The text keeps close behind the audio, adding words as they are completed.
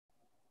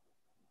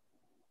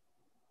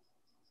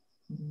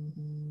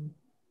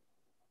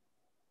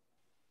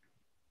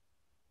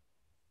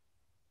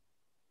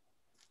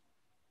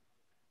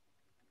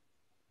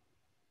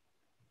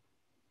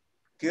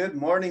Good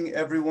morning,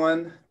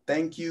 everyone.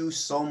 Thank you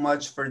so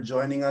much for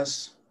joining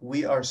us.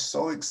 We are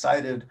so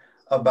excited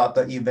about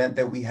the event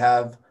that we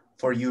have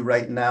for you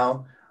right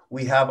now.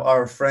 We have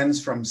our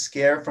friends from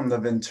SCAIR from the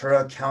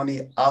Ventura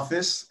County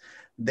office.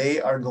 They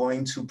are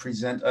going to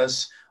present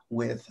us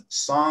with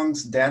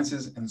songs,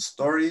 dances, and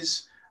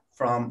stories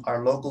from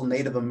our local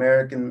Native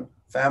American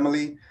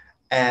family.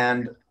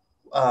 And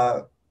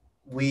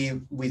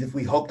we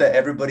hope that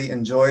everybody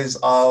enjoys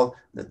all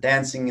the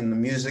dancing and the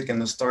music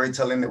and the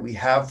storytelling that we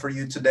have for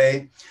you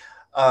today.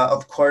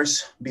 Of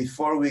course,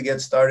 before we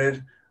get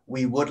started,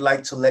 we would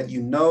like to let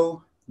you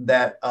know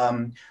that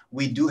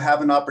we do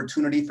have an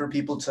opportunity for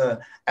people to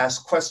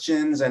ask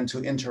questions and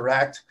to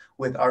interact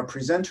with our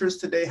presenters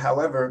today.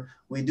 However,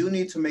 we do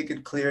need to make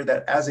it clear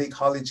that as a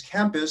college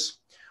campus,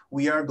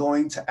 we are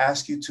going to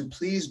ask you to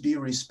please be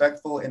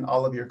respectful in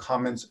all of your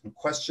comments and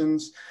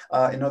questions.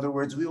 In other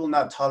words, we will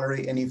not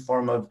tolerate any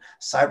form of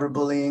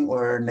cyberbullying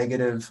or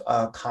negative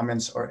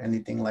comments or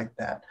anything like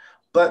that.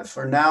 But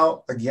for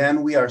now,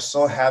 again, we are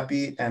so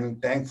happy and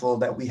thankful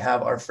that we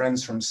have our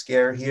friends from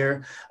SCAIR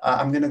here.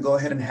 I'm gonna go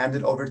ahead and hand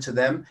it over to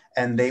them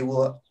and they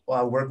will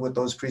work with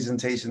those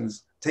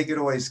presentations. Take it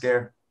away,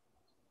 SCAIR.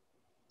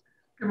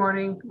 Good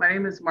morning. My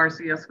name is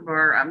Marcy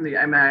Escobar. I'm the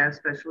MIS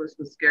specialist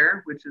with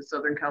SCAIR, which is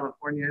Southern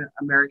California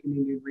American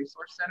Indian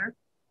Resource Center.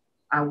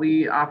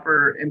 We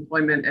offer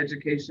employment,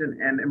 education,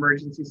 and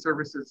emergency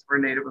services for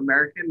Native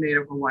American,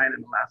 Native Hawaiian,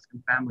 and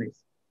Alaskan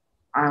families.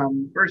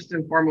 First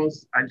and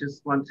foremost, I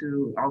just want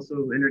to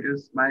also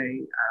introduce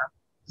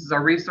this is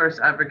our resource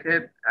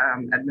advocate,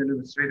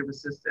 administrative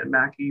assistant,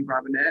 Mackie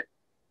Robinette.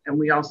 And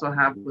we also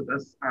have with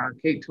us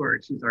Kate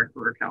Torres, she's our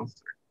career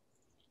counselor.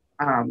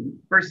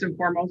 First and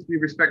foremost, we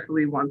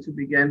respectfully want to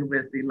begin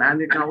with the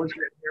land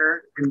acknowledgement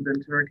here in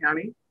Ventura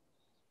County.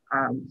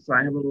 So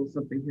I have a little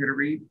something here to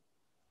read.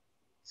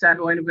 San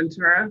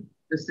Buenaventura,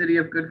 the city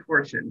of good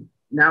fortune,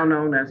 now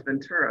known as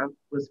Ventura,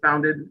 was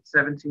founded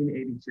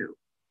 1782.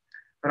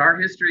 But our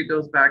history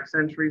goes back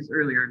centuries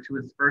earlier to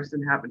its first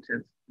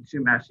inhabitants, the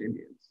Chumash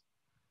Indians.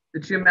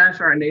 The Chumash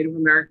are a Native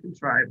American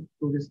tribe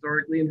who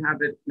historically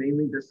inhabit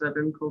mainly the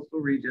southern coastal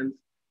regions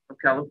of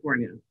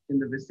California in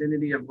the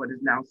vicinity of what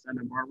is now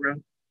Santa Barbara,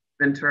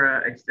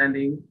 Ventura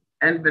extending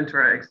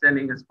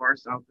as far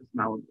south as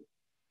Malibu.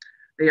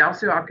 They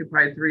also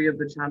occupied 3 of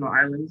the Channel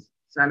Islands,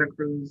 Santa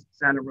Cruz,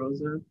 Santa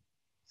Rosa,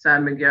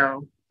 San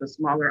Miguel. The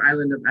smaller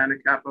island of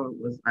Anacapa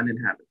was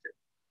uninhabited.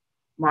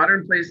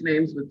 Modern place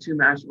names with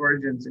Chumash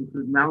origins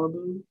include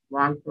Malibu,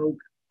 Longpoke,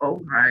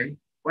 Ojai,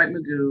 Point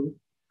Magoo,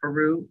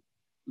 Peru,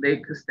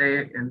 Lake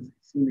Castaic, and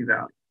Simi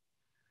Valley.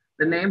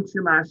 The name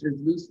Chumash is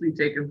loosely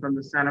taken from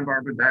the Santa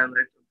Barbara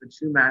dialect of the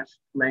Chumash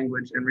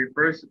language and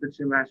refers to the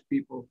Chumash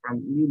people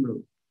from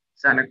Limu,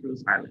 Santa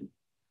Cruz Island.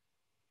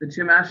 The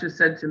Chumash is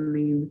said to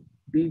mean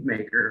bead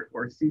maker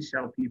or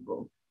seashell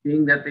people,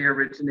 being that they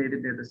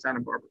originated near the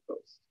Santa Barbara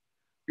coast.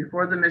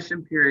 Before the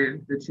mission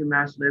period, the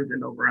Chumash lived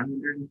in over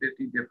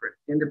 150 different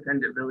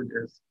independent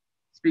villages,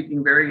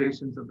 speaking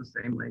variations of the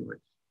same language.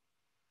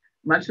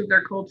 Much of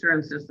their culture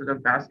consisted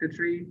of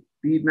basketry,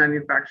 bead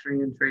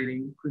manufacturing and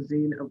trading,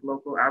 cuisine of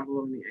local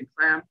abalone and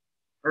clam,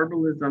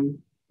 herbalism,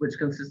 which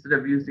consisted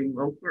of using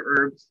local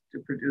herbs to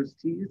produce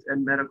teas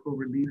and medical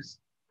reliefs,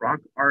 rock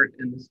art,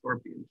 and the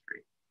scorpion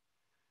tree.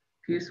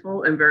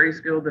 Peaceful and very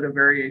skilled at a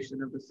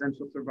variation of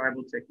essential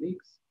survival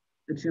techniques,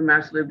 the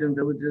Chumash lived in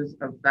villages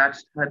of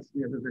thatched huts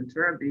near the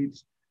Ventura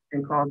Beach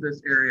and called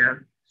this area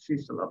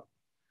Shishalo.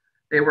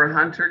 They were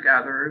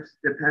hunter-gatherers,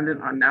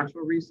 dependent on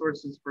natural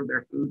resources for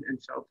their food and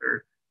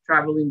shelter,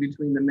 traveling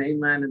between the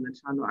mainland and the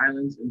Channel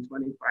Islands in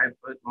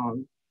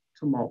 25-foot-long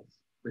tumults,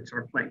 which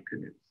are plank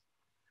canoes.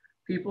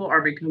 People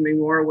are becoming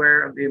more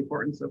aware of the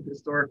importance of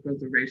historic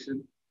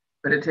preservation,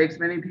 but it takes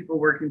many people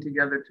working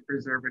together to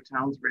preserve a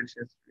town's rich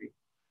history.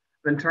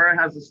 Ventura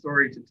has a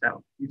story to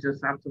tell. You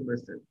just have to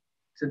listen.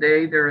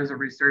 Today, there is a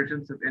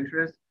resurgence of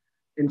interest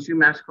in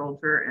Chumash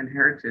culture and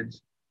heritage,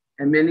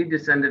 and many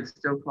descendants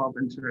still call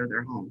Ventura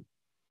their home.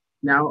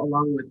 Now,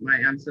 along with my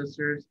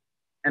ancestors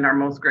and our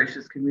most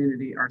gracious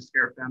community, our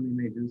SCAIR family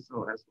may do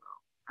so as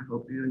well. I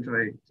hope you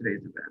enjoy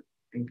today's event.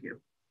 Thank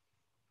you.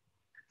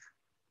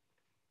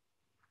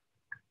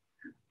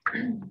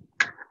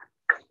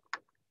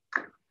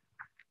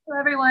 Hello,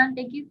 everyone.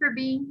 Thank you for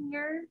being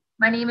here.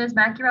 My name is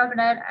Mackie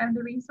Robinette. I'm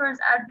the resource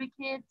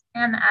advocate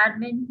and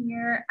admin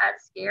here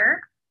at SCAIR.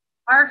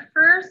 Our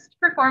first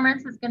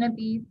performance is going to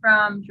be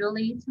from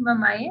Julie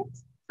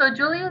Tumamait. So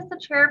Julie is the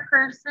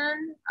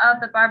chairperson of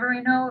the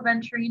Barbareno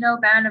Ventureno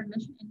Band of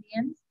Mission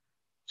Indians.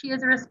 She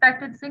is a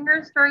respected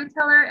singer,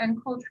 storyteller,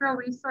 and cultural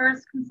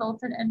resource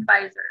consultant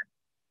advisor.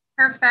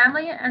 Her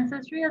family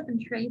ancestry has been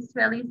traced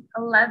to at least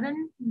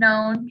 11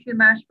 known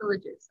Chumash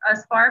villages,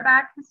 as far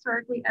back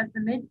historically as the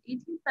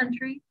mid-18th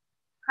century,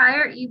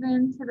 prior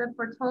even to the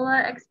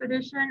Portolá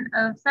Expedition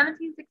of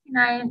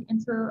 1769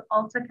 into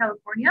Alta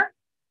California.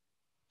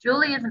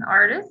 Julie is an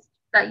artist.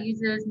 that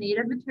uses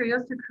native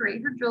materials to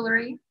create her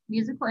jewelry,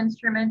 musical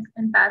instruments,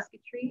 and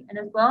basketry, and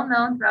is well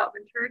known throughout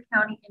Ventura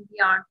County and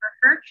beyond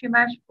for her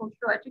Chumash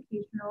cultural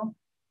educational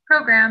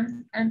programs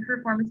and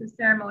performance of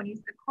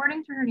ceremonies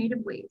according to her native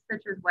ways,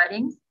 such as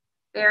weddings,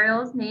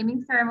 burials,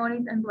 naming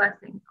ceremonies, and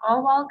blessings,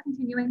 all while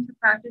continuing to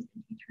practice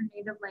and teach her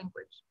native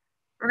language.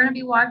 We're going to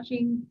be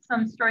watching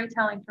some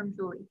storytelling from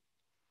Julie.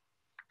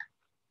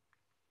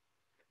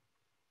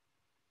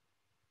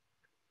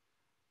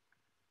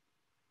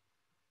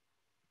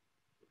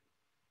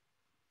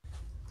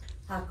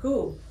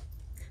 Haku,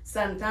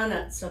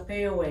 Santana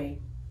Tsapeowe,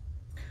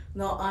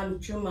 no an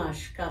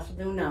Chumash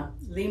Kafduna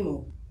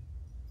Limu.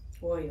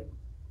 Oyo.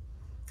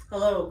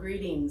 Hello,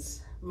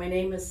 greetings. My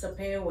name is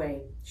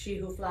Sapeowe, she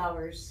who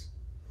flowers.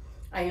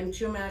 I am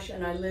Chumash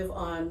and I live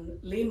on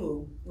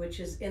Limu, which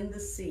is in the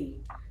sea.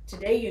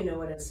 Today you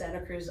know it as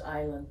Santa Cruz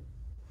Island.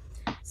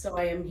 So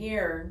I am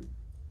here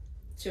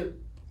to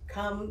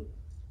come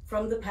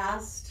from the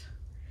past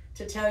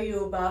to tell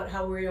you about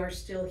how we are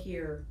still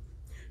here,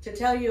 to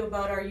tell you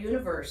about our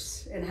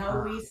universe and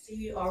how we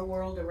see our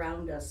world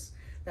around us,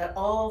 that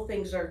all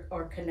things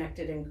are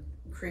connected and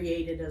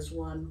created as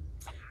one.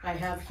 I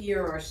have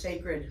here our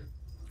sacred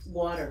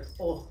water,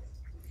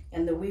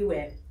 and the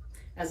wiwe.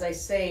 As I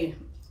say,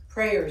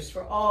 prayers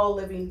for all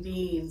living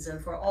beings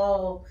and for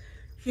all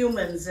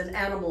humans and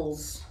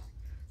animals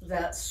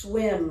that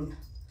swim,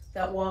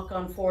 that walk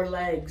on four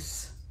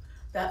legs,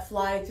 that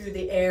fly through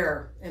the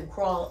air and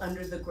crawl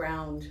under the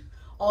ground.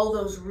 All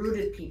those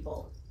rooted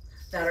people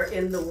that are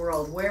in the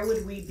world. Where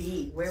would we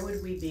be? Where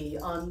would we be?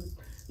 On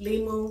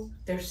Limu,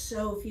 there's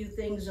so few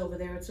things over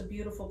there. It's a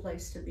beautiful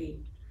place to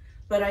be.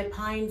 But I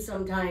pine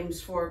sometimes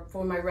for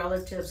my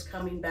relatives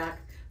coming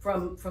back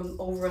from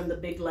over in the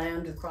big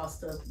land across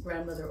the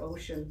grandmother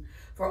ocean,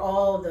 for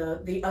all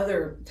the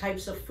other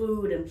types of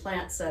food and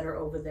plants that are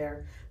over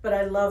there. But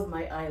I love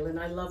my island,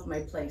 I love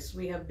my place.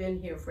 We have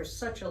been here for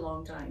such a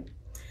long time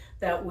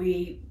that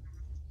we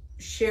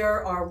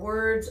share our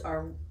words,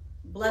 our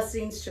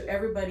blessings to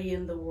everybody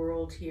in the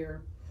world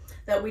here,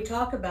 that we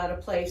talk about a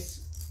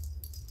place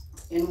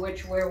in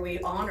which where we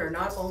honor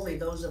not only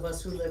those of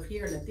us who live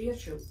here in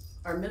Athiashup,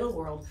 our middle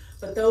world,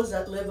 but those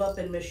that live up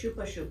in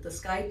Meshupashup, the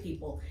sky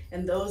people,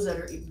 and those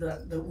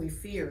that we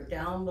fear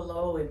down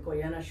below in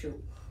Goyanashup.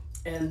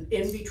 And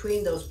in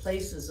between those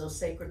places, those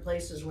sacred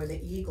places where the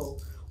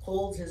eagle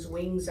holds his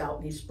wings out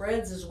and he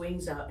spreads his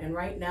wings out. And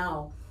right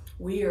now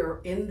we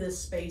are in this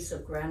space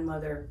of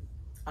Grandmother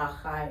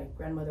Achai,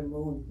 Grandmother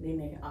Moon,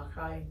 Nene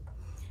Achai,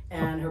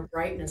 and her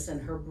brightness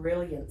and her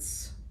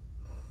brilliance.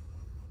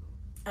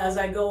 As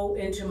I go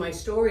into my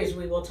stories,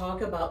 we will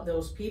talk about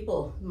those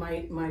people.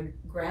 My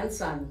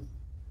grandson,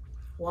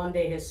 Juan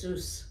de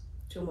Jesus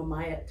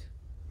Tumamait,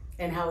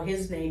 and how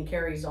his name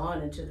carries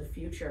on into the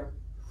future.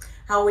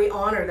 How we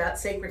honor that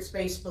sacred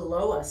space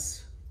below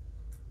us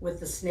with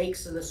the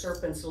snakes and the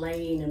serpents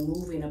laying and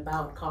moving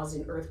about,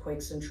 causing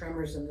earthquakes and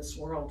tremors in this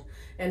world.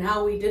 And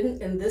how we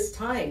didn't, in this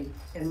time,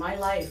 in my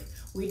life,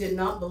 we did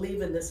not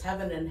believe in this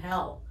heaven and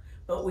hell,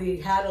 but we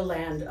had a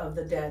land of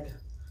the dead,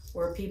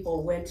 where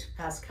people went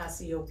past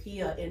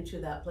Cassiopeia into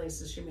that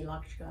place of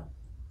Shimilakshka,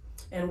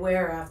 and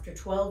where after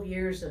 12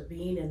 years of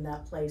being in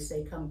that place,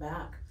 they come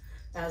back.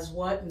 As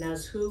what and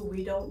as who,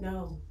 we don't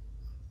know.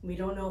 We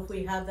don't know if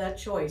we have that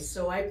choice.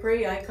 So I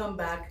pray I come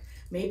back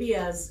maybe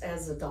as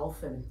a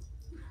dolphin.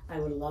 I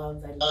would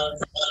love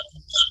that.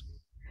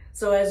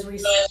 So as we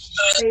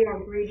say our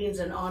greetings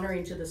and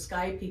honoring to the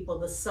sky people,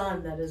 the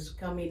sun that is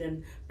coming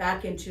and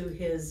back into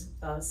his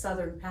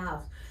southern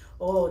path.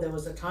 Oh, there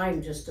was a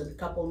time just a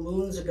couple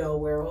moons ago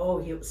where,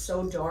 he was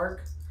so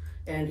dark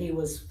and he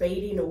was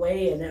fading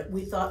away. And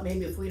we thought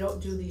maybe if we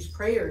don't do these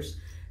prayers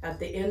at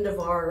the end of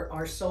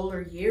our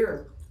solar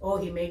year,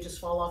 he may just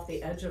fall off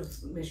the edge of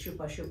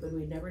Mishupashup and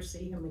we'd never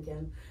see him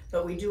again.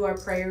 But we do our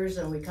prayers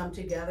and we come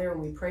together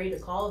and we pray to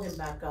call him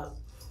back up.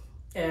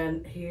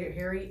 And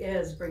here he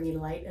is bringing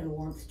light and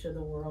warmth to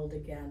the world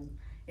again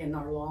in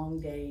our long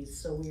days.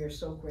 So we are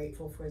so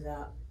grateful for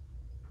that.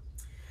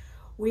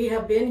 We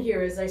have been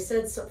here, as I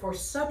said, for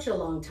such a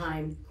long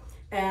time,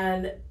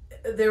 and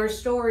there are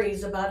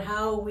stories about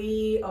how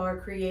we are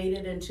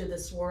created into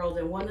this world,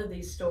 and one of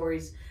these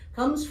stories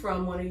comes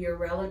from one of your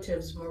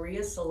relatives,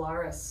 Maria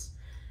Solaris,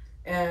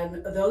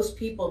 and those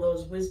people,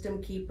 those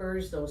wisdom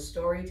keepers, those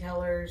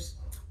storytellers,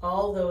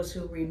 all those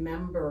who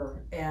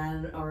remember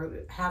and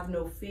have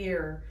no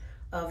fear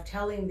of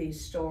telling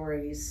these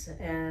stories,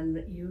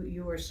 and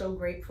you are so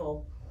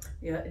grateful,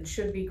 and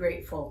should be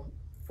grateful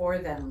for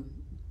them,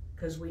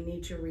 because we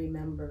need to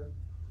remember.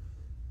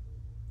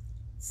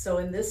 So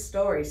in this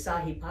story,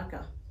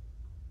 Sahipaka,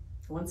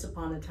 once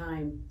upon a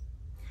time,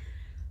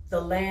 the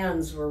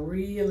lands were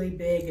really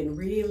big and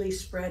really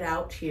spread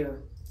out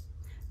here.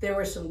 There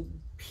were some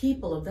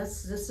people of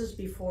this is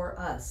before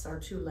us, our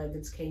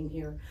two-leggeds came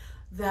here,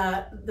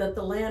 that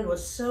the land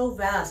was so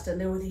vast,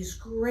 and there were these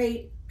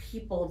great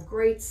people of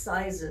great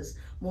sizes,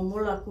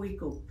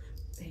 Momolakuiku,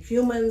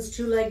 humans,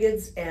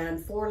 two-leggeds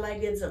and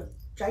four-leggeds of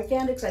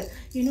gigantic size.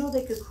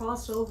 They could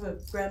cross over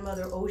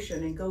Grandmother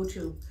Ocean and go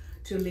to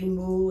to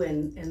Limu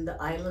and the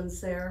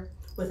islands there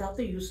without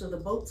the use of the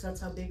boats.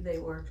 That's how big they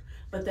were.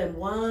 But then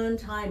one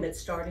time it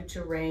started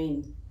to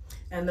rain,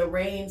 and the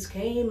rains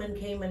came and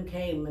came and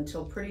came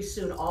until pretty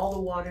soon all the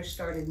waters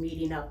started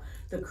meeting up.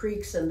 The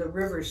creeks and the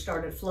rivers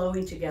started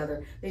flowing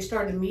together. They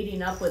started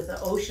meeting up with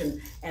the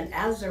ocean, and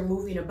as they're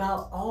moving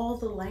about, all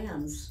the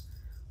lands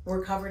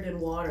were covered in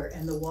water,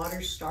 and the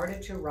water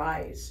started to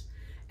rise.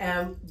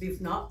 And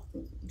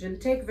didn't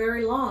take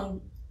very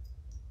long,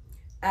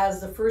 as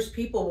the first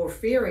people were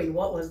fearing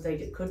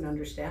they couldn't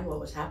understand what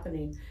was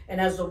happening. And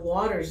as the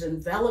waters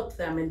enveloped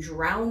them and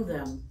drowned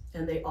them,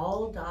 and they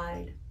all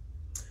died.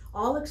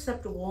 All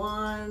except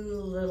one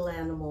little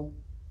animal,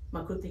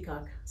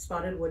 Makutikak,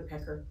 spotted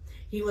woodpecker.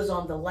 He was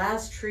on the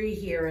last tree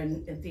here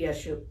in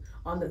Tiashup,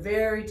 on the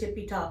very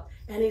tippy top.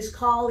 And he's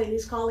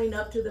calling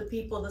up to the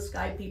people, the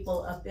sky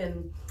people up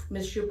in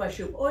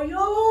Mishupashup,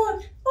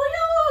 Oyot,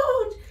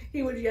 Oyot!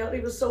 He would yell,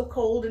 he was so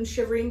cold and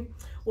shivering.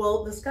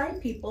 Well, the sky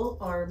people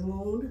are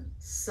moon,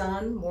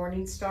 sun,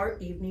 morning star,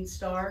 evening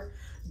star,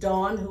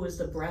 dawn, who is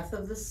the breath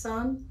of the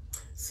sun.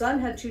 Sun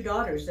had two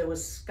daughters. There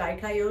was sky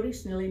coyote,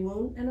 Snilly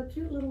Moon, and a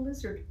cute little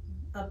lizard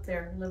up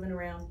there living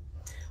around.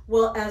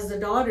 Well, as the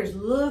daughters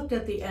looked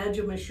at the edge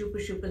of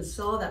Mishupashup and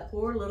saw that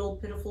poor little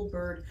pitiful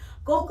bird,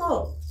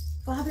 Coco,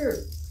 father,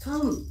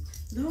 come,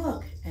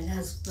 look. And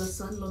as the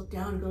sun looked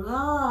down and goes,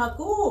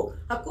 Haku,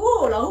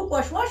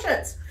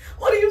 lahupwashwashets.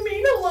 What do you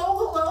mean,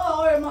 hello,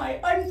 how am I?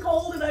 I'm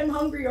cold and I'm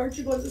hungry. Aren't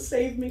you going to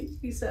save me?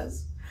 He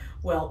says.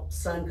 Well,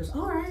 sun goes,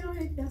 all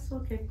right, yes,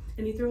 okay.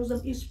 And he throws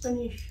them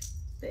ispanish,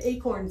 the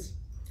acorns.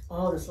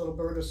 Oh, this little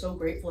bird was so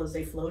grateful as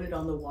they floated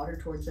on the water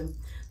towards him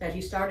that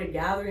he started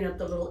gathering up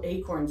the little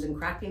acorns and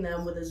cracking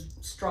them with his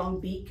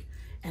strong beak.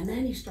 And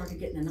then he started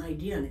getting an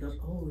idea, and he goes,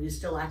 oh, he's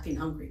still acting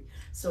hungry.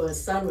 So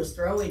his son was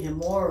throwing him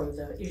more of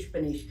the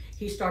ishpanish.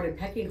 He started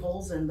pecking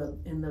holes in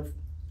the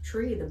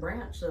tree, the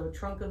branch, the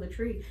trunk of the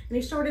tree, and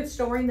he started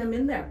storing them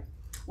in there.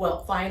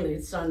 Well, finally,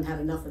 his son had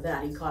enough of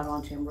that. He caught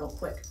on to him real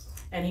quick,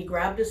 and he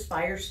grabbed his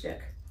fire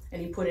stick,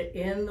 and he put it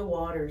in the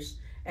waters.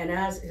 And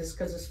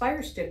because his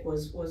fire stick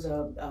was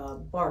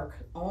a bark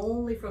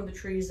only from the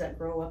trees that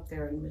grow up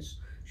there in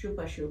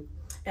Mishupashup.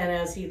 And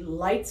as he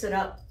lights it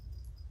up,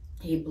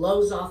 he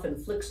blows off and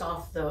flicks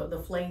off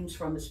the flames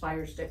from his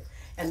fire stick.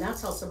 And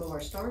that's how some of our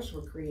stars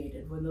were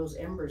created, when those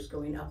embers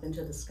going up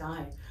into the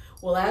sky.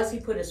 Well, as he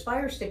put his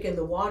fire stick in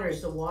the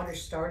waters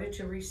started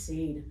to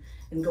recede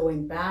and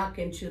going back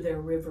into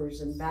their rivers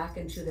and back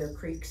into their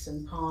creeks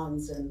and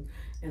ponds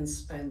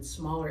and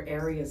smaller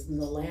areas, and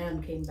the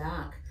land came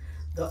back.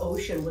 The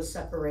ocean was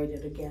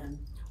separated again.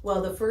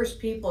 Well, the first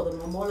people, the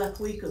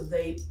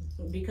Momolaquiku,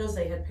 because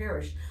they had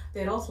perished, they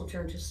had also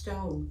turned to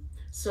stone.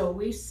 So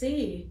we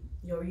see,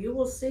 you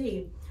will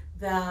see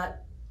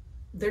that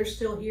they're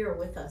still here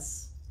with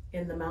us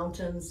in the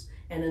mountains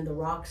and in the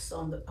rocks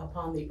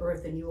upon the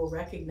earth, and you will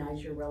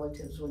recognize your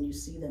relatives when you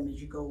see them as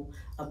you go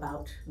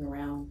about and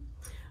around.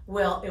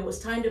 Well, it was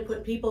time to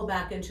put people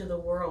back into the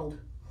world.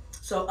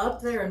 So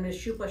up there in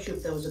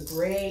Mishupashup, there was a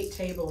great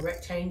table,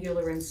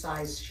 rectangular in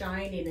size,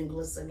 shining and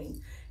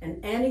glistening.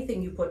 And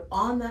anything you put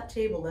on that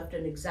table left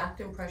an exact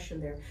impression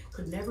there,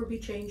 could never be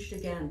changed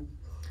again.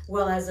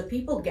 Well, as the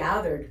people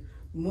gathered,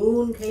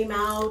 moon came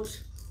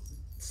out,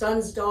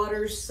 sun's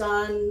daughters,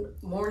 sun,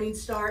 morning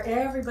star,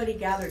 everybody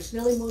gathered.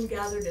 Snilly Moon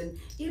gathered, and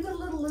even a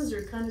little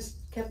lizard kind of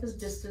kept his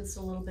distance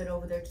a little bit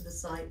over there to the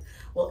side.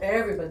 Well,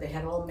 everybody, they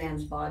had all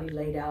man's body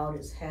laid out,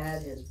 his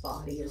head, his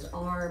body, his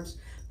arms.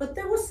 But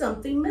there was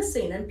something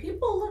missing, and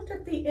people looked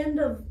at the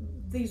end of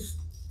these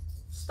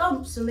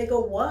stumps and they go,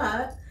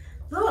 what?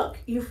 Look,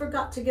 you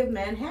forgot to give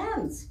man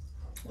hands.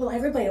 Well,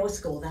 everybody always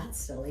go, well, that's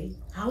silly.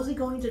 How's he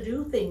going to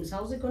do things?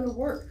 How's it going to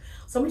work?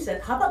 Somebody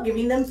said, how about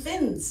giving them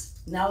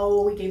fins?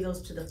 No, we gave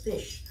those to the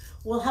fish.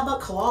 Well, how about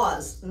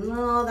claws?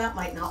 No, that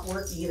might not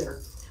work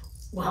either.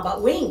 Well, how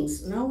about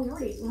wings? No,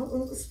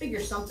 let's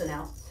figure something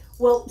out.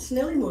 Well,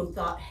 Snilly Moon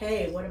thought,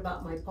 hey, what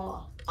about my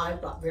paw?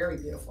 I've got very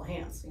beautiful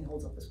hands. He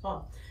holds up his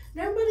paw.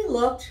 And everybody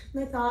looked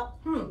and they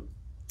thought,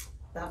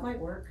 that might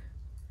work.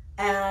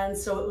 And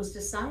so it was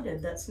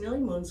decided that Snilly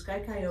Moon, Sky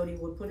Coyote,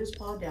 would put his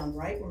paw down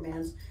right where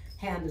man's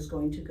hand is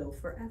going to go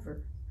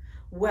forever.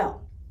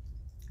 Well,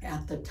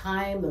 at the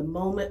time, the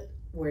moment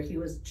where he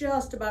was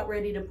just about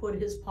ready to put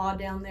his paw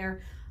down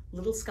there,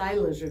 little sky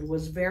lizard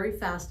was very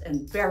fast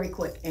and very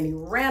quick, and he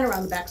ran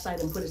around the backside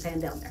and put his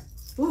hand down there.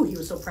 Ooh, he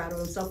was so proud of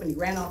himself, and he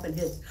ran off and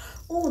hid.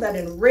 Oh, that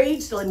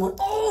enraged Snilly Moon.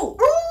 Oh!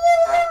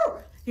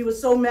 He was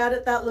so mad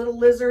at that little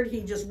lizard,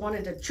 he just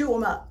wanted to chew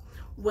him up.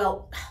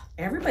 Well,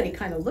 everybody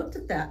kind of looked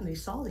at that, and they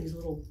saw these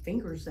little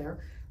fingers there.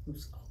 And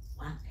was, oh,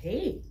 wow,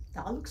 hey,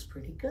 that looks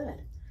pretty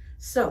good.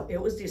 So it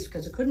was just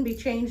because it couldn't be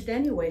changed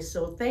anyway.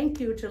 So thank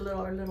you to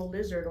our little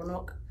lizard,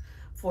 Onok,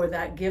 for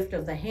that gift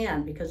of the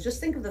hand, because just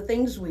think of the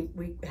things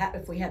we had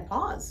if we had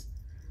paws.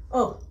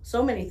 Oh,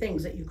 so many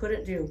things that you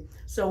couldn't do.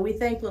 So we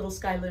thank little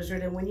sky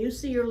lizard, and when you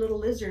see your little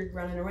lizard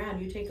running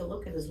around, you take a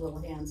look at his little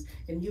hands,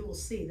 and you will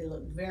see they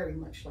look very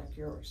much like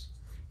yours.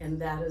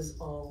 And that is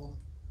all.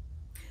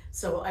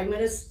 So I'm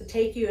going to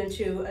take you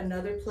into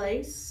another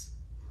place.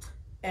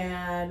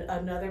 and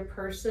another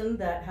person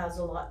that has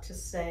a lot to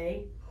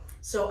say.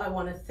 So I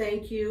want to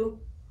thank you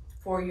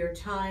for your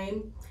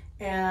time.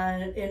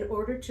 And in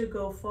order to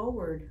go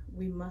forward,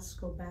 we must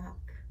go back.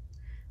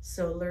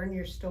 So learn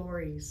your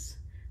stories.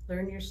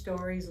 Learn your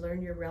stories,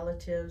 learn your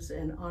relatives,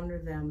 and honor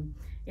them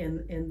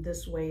in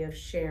this way of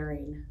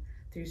sharing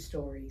through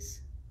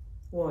stories.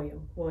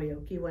 Woyo, woyo,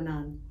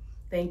 kiwanan.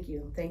 Thank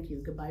you, thank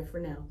you. Goodbye for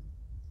now.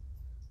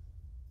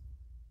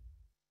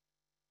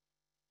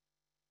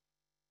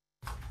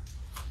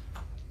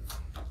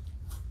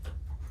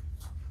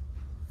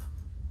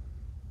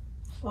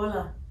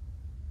 Hola,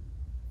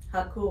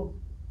 Haku,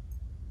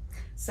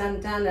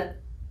 Santana,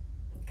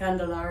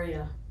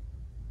 Candelaria.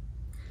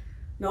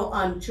 No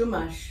an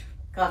Chumash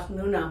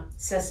Culture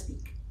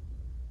Sespik.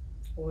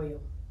 Oyo.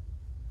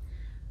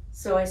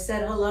 So I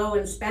said hello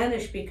in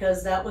Spanish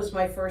because that was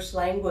my first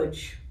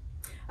language.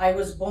 I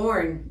was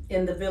born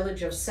in the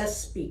village of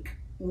Sespik,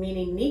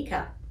 meaning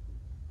kneecap.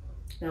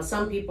 Now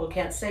some people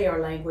can't say our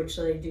language,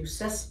 so they do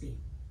Sespi.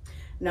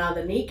 Now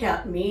the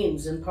kneecap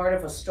means, and part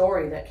of a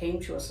story that came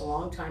to us a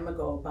long time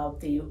ago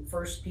about the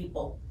first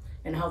people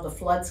and how the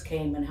floods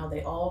came and how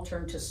they all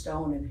turned to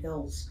stone and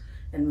hills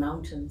and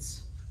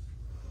mountains.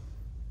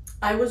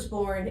 I was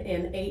born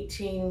in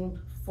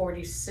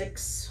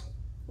 1846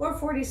 or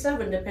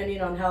 47,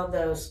 depending on how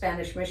the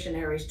Spanish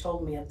missionaries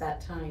told me at that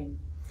time.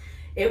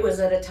 It was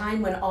at a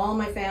time when all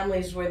my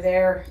families were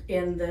there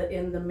in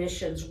the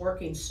missions,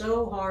 working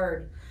so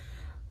hard,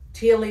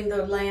 tilling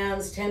the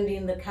lands,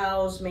 tending the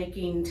cows,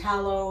 making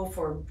tallow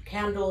for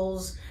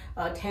candles,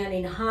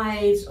 tanning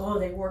hides. Oh,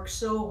 they worked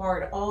so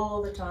hard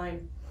all the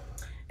time.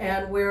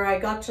 And where I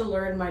got to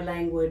learn my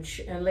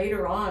language, and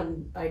later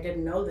on, I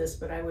didn't know this,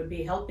 but I would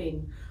be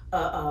helping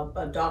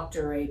a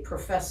doctor, a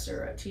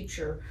professor, a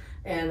teacher,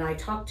 and I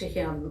talked to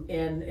him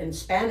in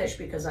Spanish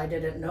because I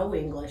didn't know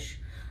English.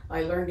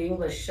 I learned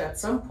English at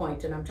some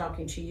point, and I'm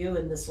talking to you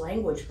in this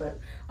language, but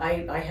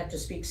I had to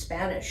speak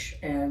Spanish,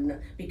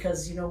 and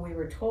because, you know, we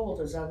were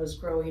told as I was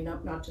growing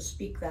up not to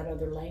speak that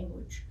other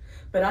language.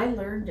 But I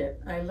learned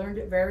it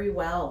very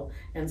well,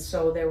 and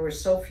so there were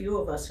so few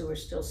of us who were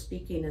still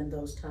speaking in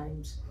those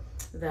times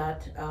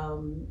that,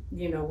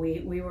 you know,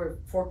 we were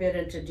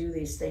forbidden to do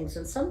these things.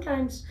 And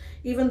sometimes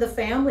even the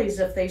families,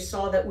 if they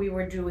saw that we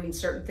were doing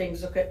certain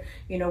things, look at,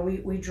 you know,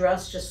 we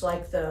dressed just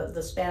like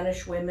the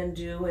Spanish women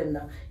do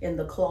in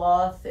the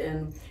cloth,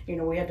 and, you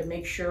know, we had to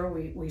make sure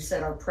we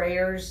said our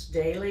prayers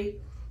daily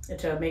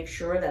to make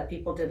sure that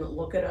people didn't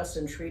look at us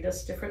and treat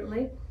us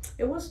differently.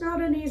 It was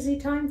not an easy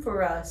time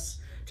for us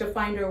to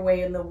find our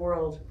way in the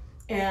world.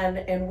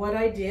 And what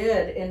I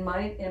did in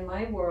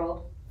my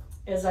world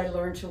is I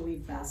learned to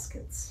weave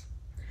baskets.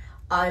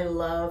 I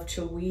love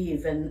to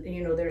weave, and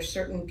you know, there's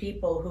certain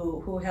people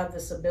who have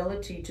this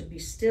ability to be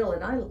still,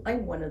 and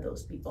I'm one of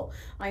those people.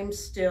 I'm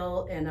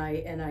still, and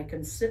I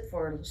can sit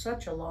for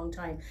such a long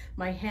time.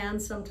 My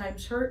hands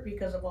sometimes hurt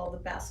because of all the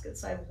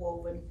baskets I've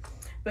woven,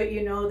 but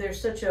you know,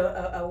 there's such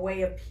a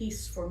way of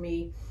peace for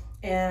me.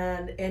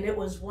 And it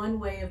was one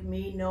way of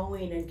me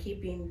knowing and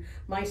keeping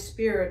my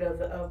spirit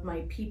of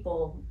my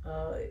people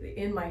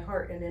in my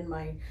heart and in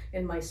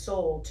my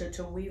soul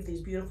to weave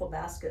these beautiful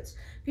baskets.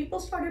 People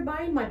started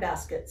buying my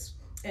baskets,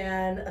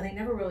 and they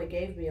never really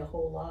gave me a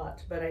whole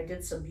lot, but I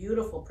did some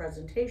beautiful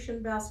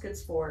presentation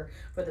baskets for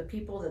the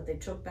people that they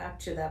took back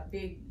to that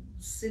big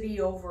city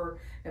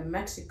over in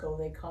Mexico,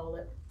 they call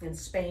it, in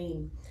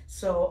Spain.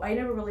 So I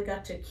never really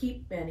got to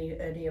keep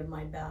any of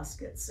my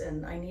baskets,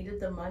 and I needed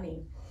the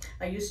money.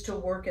 I used to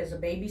work as a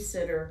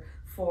babysitter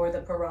for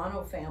the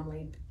Barbareno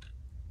family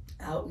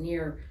out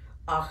near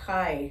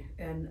Ajay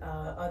and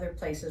other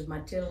places,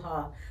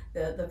 Matilha,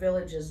 the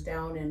villages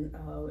down in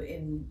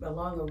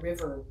along a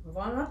river,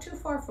 well, not too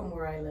far from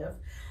where I live.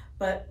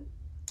 But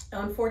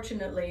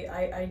unfortunately,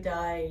 I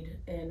died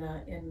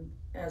in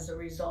as a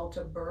result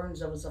of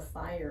burns. There was a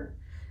fire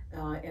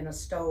in a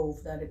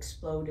stove that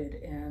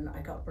exploded, and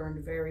I got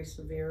burned very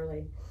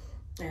severely.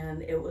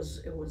 And it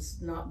was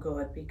not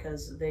good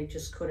because they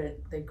just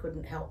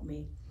couldn't help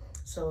me.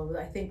 So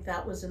I think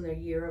that was in the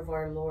year of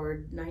our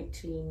Lord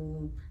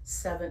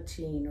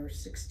 1917 or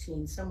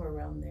 16, somewhere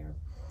around there.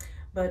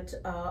 But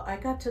I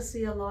got to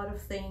see a lot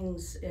of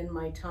things in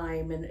my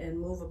time and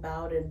move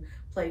about in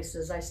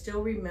places. I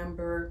still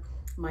remember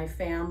my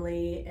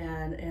family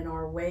and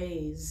our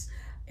ways,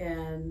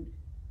 and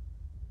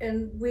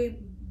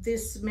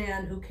this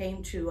man who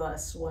came to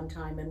us one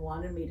time and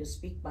wanted me to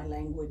speak my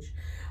language,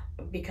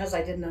 because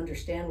I didn't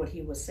understand what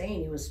he was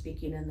saying. He was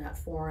speaking in that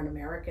foreign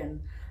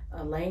American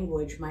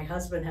language. My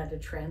husband had to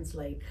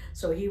translate.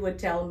 So he would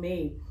tell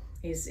me,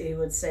 he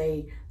would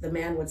say, the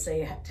man would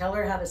say, tell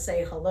her how to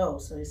say hello.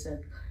 So he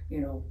said,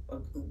 you know,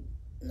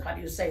 how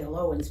do you say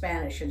hello in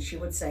Spanish? And she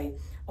would say,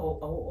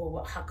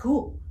 oh,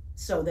 haku.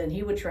 So then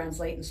he would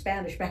translate in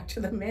Spanish back to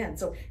the man.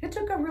 So it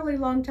took a really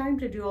long time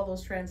to do all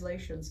those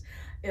translations.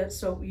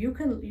 So you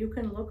can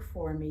look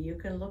for me. You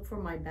can look for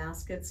my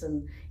baskets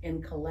and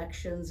in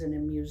collections and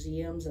in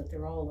museums, that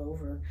they're all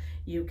over.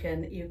 You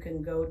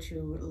can go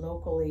to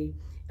locally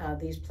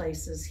these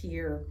places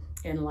here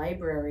in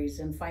libraries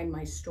and find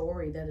my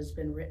story that has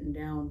been written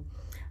down.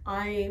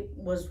 I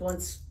was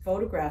once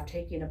photographed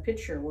taking a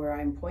picture where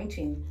I'm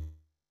pointing.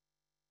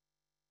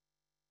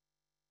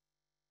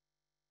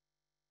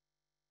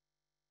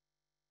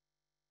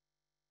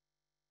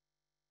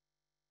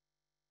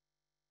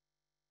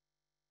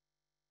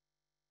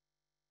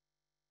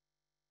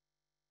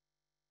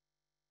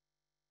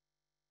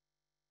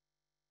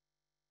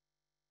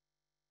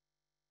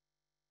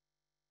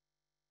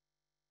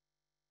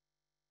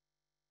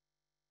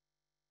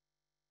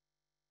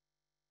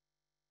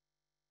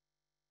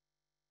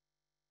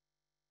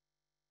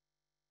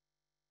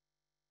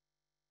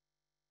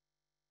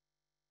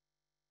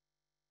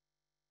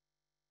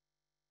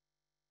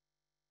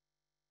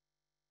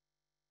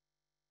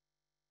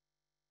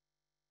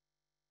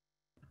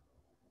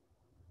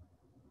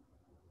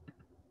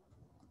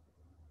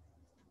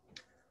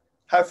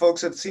 Hi,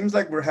 folks. It seems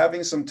like we're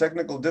having some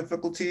technical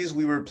difficulties.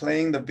 We were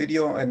playing the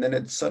video and then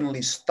it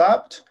suddenly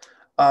stopped.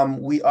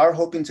 We are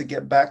hoping to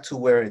get back to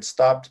where it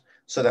stopped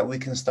so that we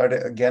can start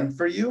it again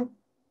for you.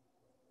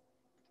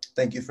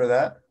 Thank you for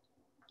that.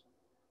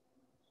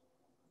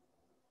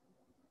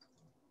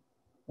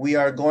 We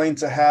are going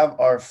to have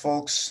our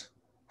folks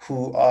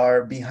who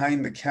are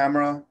behind the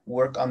camera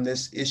work on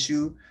this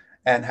issue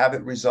and have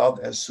it resolved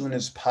as soon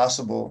as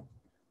possible.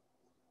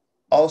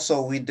 Also,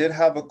 we did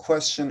have a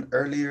question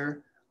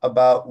earlier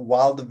about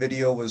while the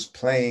video was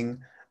playing,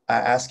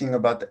 asking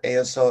about the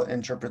ASL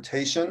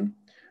interpretation.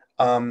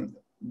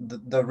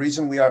 The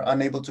reason we are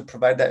unable to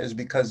provide that is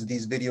because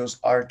these videos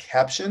are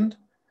captioned.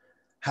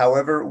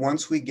 However,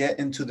 once we get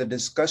into the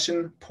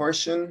discussion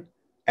portion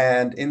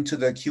and into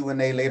the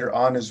Q&A later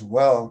on as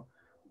well,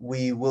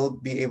 we will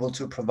be able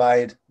to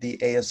provide the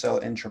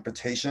ASL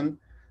interpretation,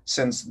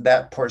 since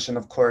that portion,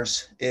 of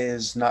course,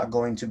 is not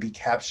going to be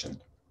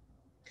captioned.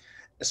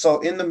 So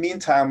in the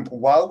meantime,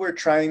 while we're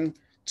trying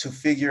to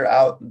figure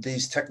out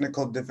these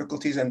technical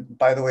difficulties, and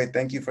by the way,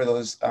 thank you for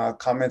those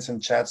comments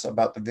and chats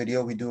about the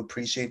video. We do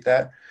appreciate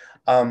that.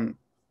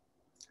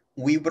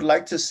 We would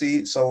like to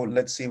see, so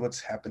let's see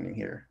what's happening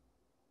here.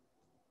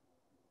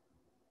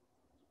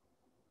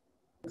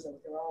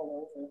 They're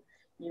all over.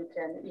 You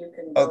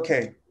can go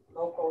okay.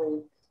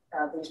 Locally,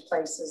 these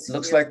places.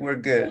 Looks like we're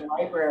good.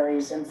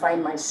 Libraries and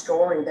find my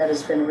story that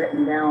has been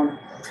written down.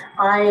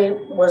 I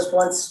was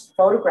once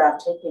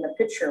photographed taking a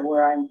picture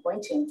where I'm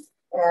pointing,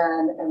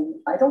 and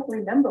I don't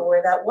remember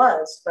where that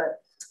was,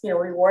 but you know,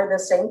 we wore the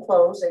same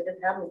clothes. They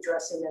didn't have me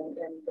dressing in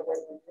the way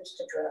we used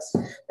to dress,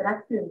 but I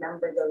can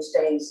remember those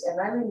days. And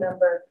I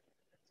remember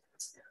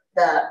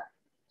that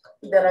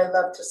I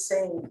love to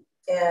sing.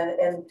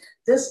 And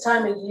this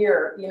time of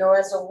year, you know,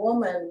 as a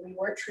woman, we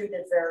weren't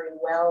treated very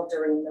well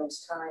during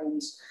those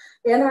times.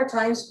 In our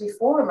times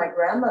before, my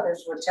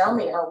grandmothers would tell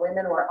me how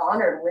women were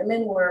honored.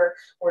 Women were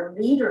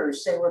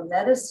leaders. They were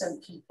medicine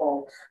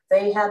people.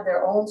 They had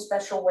their own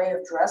special way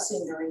of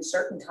dressing during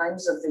certain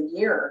times of the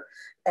year.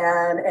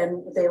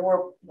 And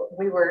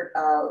we were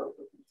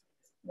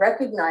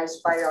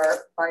recognized by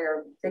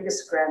our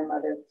biggest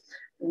grandmother,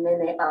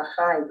 Nene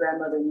Ahai,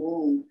 Grandmother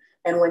Moon.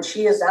 And when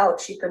she is out,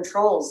 she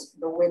controls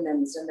the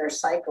women's and their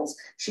cycles.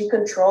 She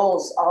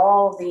controls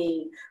all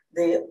the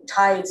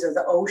tides of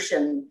the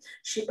ocean.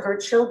 Her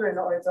children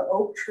are the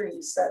oak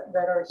trees that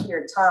are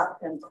here, Ta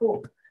and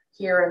Cook,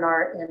 here in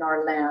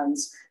our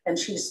lands. And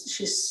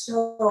she's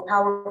so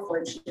powerful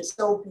and she is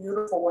so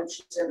beautiful when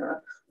she's in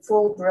her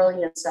full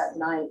brilliance at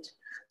night.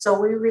 So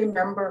we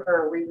remember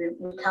her. We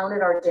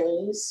counted our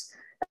days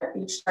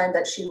each time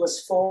that she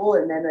was full,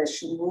 and then as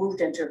she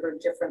moved into her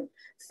different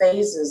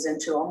phases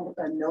into a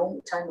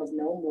time of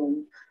no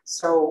moon.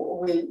 So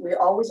we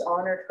always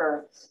honored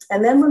her.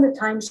 And then when the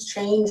times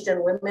changed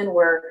and women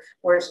were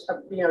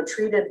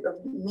treated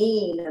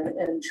mean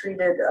and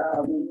treated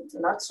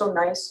not so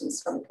nice in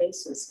some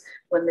cases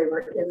when they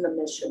were in the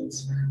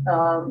missions.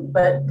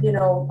 But you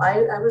know,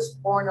 I was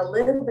born a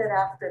little bit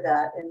after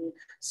that, and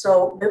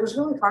so it was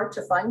really hard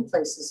to find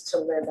places to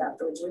live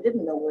afterwards. We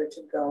didn't know where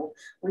to go.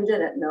 We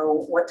didn't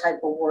know what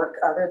type of work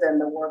other than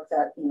the work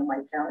that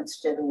my parents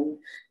did, and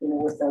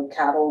with the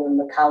cattle and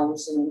the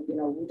cows, and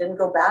we didn't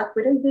go back.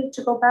 We didn't need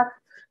to go back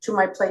to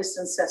my place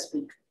in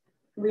Chesapeake.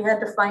 We had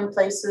to find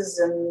places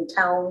and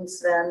towns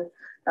then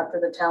after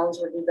the towns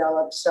were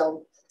developed.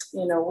 So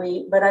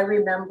but I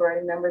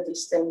remember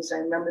these things. I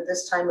remember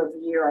this time of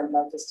year. I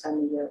love this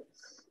time of year,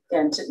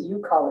 and you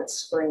call it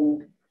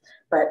spring,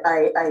 but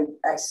I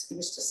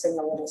used to sing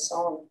a little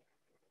song,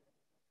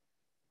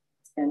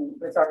 and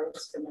with our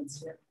instruments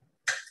here.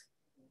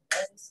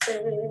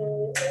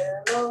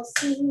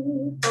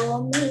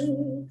 For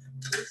me,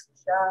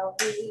 shall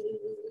we?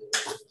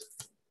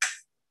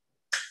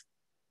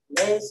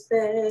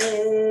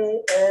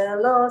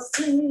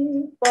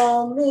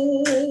 For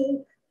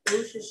me,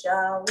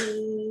 shall we?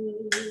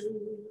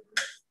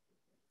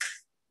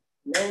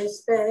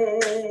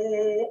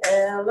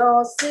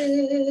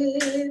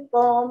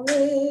 For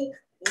me,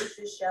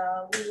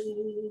 shall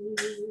we?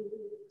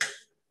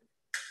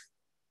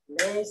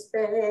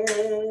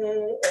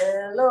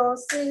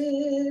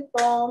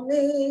 For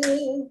me,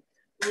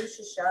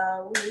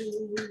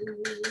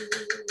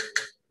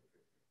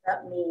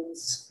 That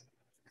means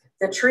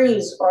the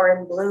trees are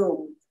in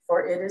bloom,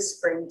 for it is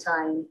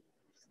springtime.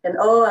 And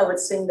oh, I would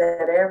sing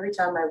that every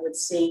time I would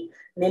see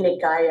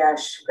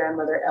Minikayash,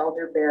 grandmother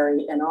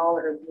elderberry, and all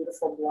her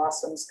beautiful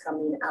blossoms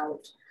coming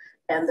out.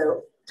 And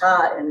the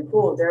Ta and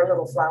Ku, their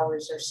little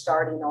flowers are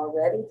starting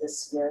already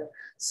this year.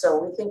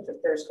 So we think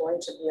that there's going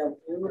to be a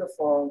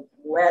beautiful,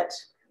 wet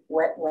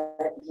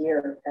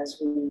year as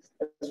we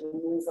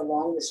move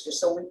along this year.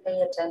 So we pay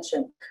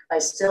attention. I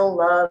still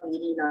love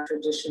eating our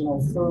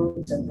traditional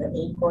foods and the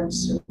acorn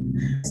soup.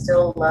 I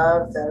still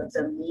love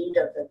the meat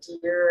of the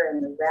deer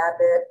and the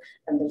rabbit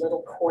and the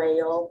little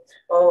quail.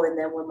 Oh, and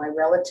then when my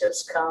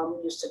relatives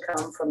used to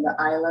come from the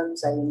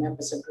islands, I remember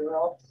as a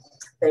girl,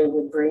 they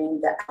would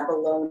bring the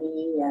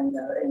abalone and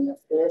the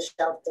fish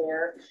out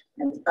there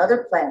and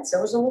other plants.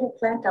 There was a little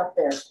plant out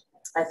there.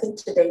 I think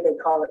today they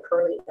call it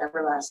curly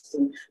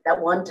everlasting. That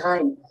one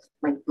time,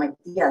 my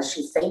tia,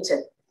 she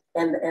fainted,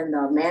 and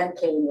the man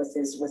came with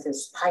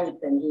his pipe,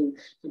 and he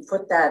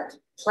put that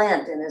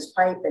plant in his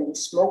pipe, and he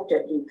smoked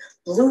it. He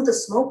blew the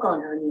smoke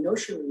on her, and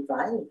she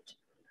revived.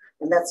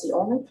 And that's the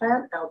only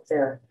plant out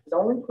there. It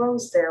only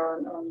grows there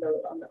on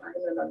the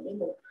island of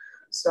Nemo.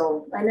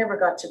 So I never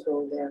got to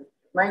go there.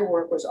 My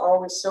work was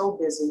always so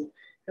busy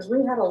because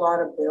we had a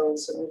lot of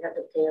bills and we had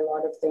to pay a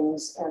lot of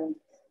things. And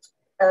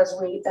as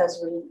we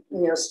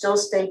still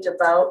stay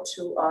devout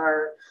to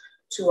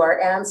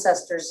our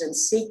ancestors in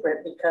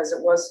secret, because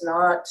it was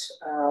not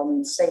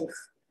safe.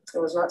 It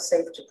was not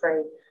safe to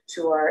pray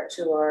to our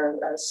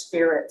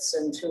spirits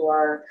and to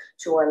our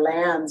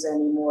lands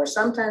anymore.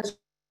 Sometimes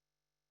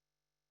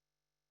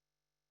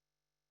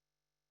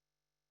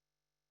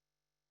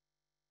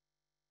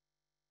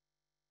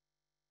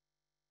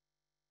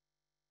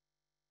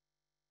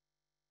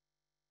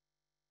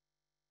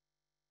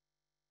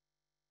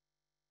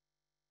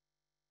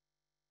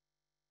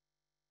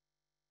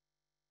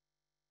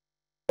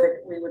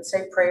we would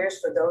say prayers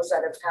for those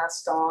that have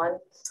passed on.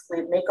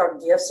 We'd make our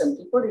gifts, and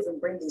people would even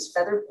bring these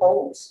feathered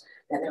poles,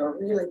 and they were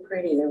really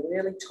pretty. They're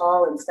really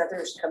tall, and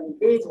feathers coming,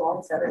 big,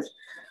 long feathers,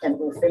 and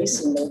we're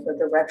facing the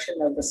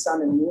direction of the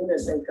sun and moon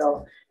as they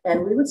go.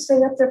 And we would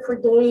stay up there for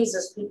days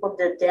as people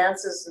did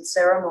dances and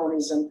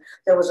ceremonies. And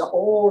there was an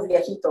old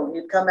viejito.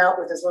 He'd come out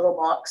with his little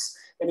box,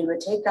 and he would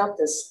take out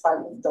this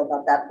palito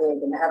about that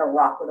big, and it had a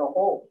rock with a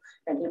hole.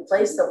 And he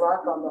placed the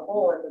rock on the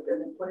hole and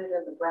then put it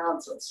in the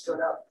ground so it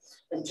stood up.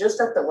 And just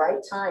at the right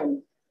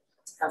time,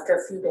 after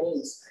a few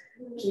days,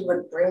 he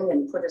would bring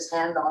and put his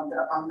hand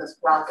on this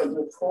rock, and he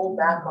would pull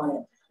back on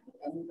it,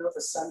 and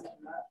the sun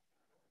came up.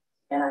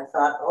 And I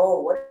thought,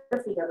 oh, what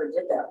if he never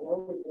did that?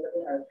 What would we live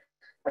in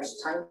our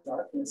time of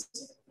darkness?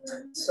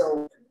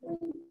 So we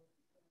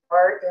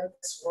are in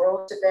this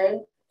world today,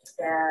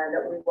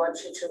 and we want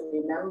you to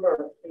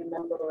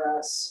remember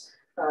us.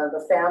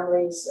 The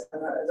families,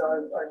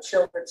 our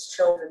children's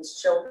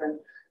children,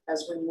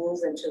 as we move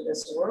into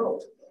this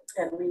world,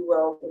 and we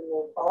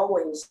will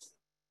always.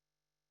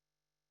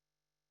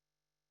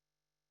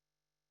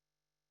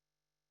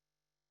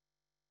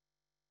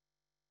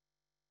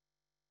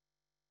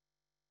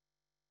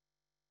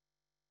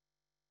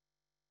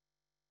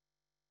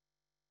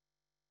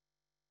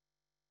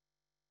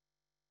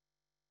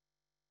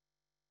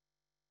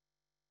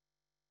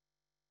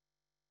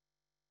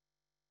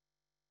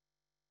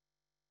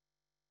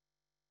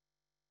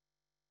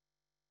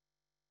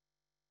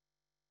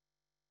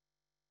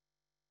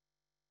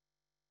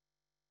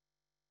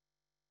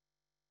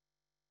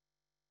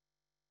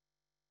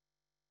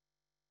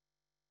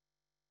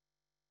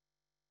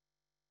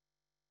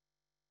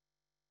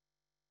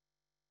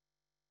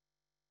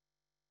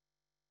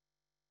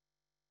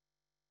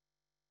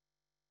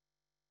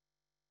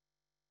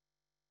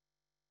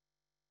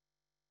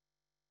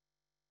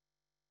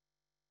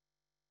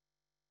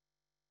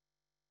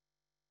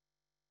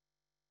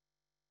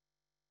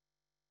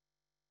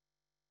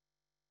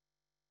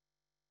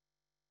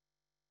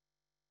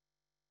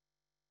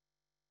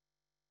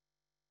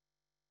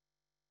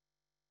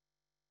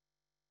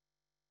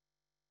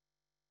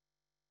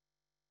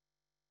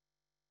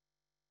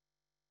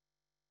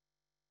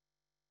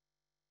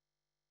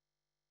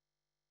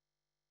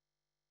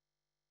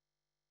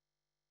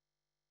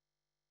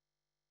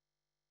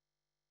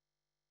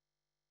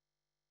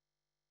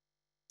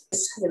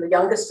 The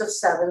youngest of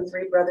 7,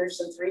 3 brothers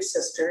and 3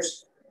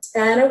 sisters.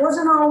 And it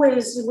wasn't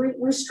always,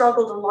 we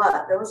struggled a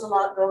lot. There was a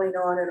lot going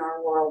on in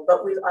our world,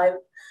 but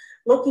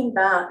looking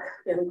back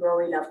and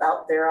growing up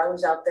out there, I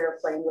was out there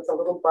playing with the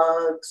little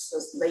bugs,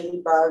 those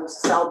ladybugs,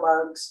 cell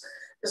bugs,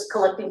 just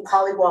collecting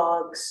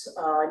pollywogs.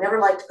 I never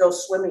liked to go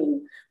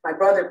swimming. My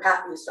brother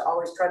Pat used to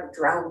always try to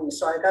drown me,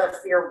 so I got a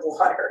fear of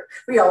water.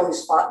 We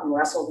always fought and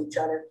wrestled each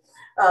other.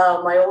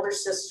 My older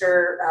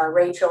sister,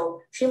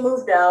 Rachel, she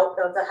moved out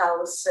of the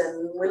house,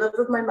 and we lived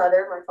with my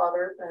mother, my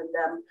father,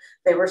 and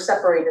they were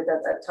separated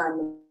at that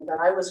time that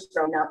I was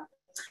growing up.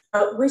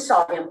 But we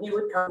saw him. He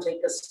would come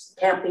take us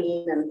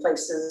camping and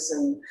places,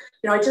 and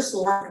I just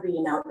loved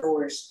being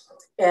outdoors.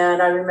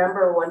 And I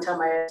remember one time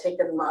I had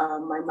taken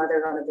my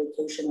mother on a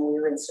vacation when we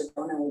were in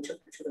Sedona, and we took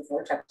her to the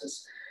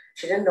vortexes.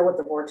 She didn't know what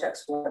the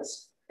vortex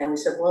was. And we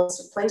said, well, it's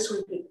the place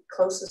we'd be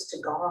closest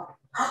to God.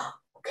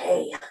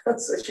 Okay.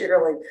 So she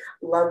really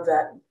loved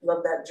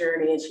that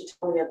journey. And she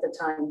told me at the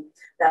time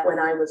that when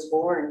I was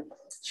born,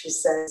 she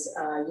says,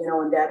 you know,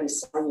 when Daddy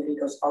saw you, he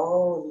goes,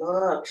 oh,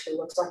 look, she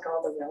looks like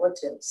all the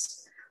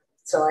relatives.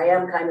 So I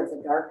am kind of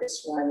the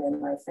darkest one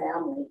in my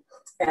family.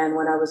 And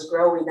when I was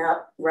growing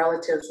up,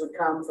 relatives would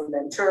come from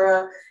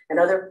Ventura and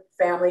other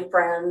family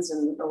friends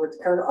and would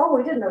come, oh,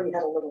 we didn't know you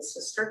had a little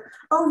sister.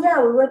 Oh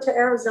yeah, we went to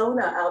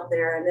Arizona out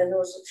there, and then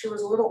she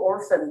was a little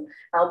orphan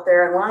out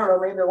there, and I don't know,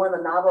 maybe one of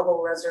the Navajo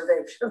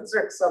reservations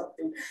or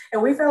something.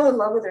 And we fell in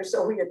love with her,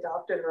 so we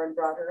adopted her and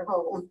brought her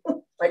home.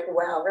 Like,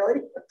 wow,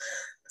 really?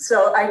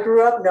 So I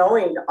grew up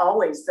knowing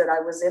always that I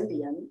was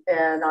Indian,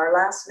 and our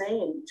last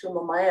name,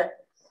 Tumamait,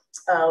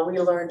 we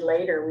learned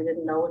later, we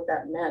didn't know what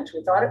that meant.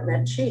 We thought it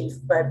meant chief,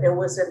 but it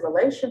was in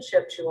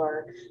relationship to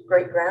our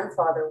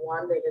great-grandfather,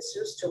 Juan de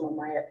Jesus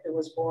Tumamait, who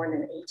was born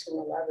in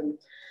 1811.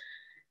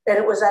 And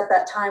it was at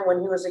that time when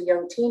he was a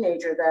young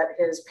teenager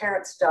that his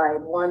parents died.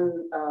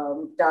 One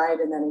died,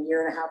 and then a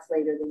year and a half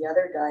later, the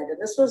other died.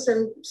 And this was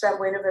in San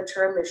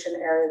Buenaventura Mission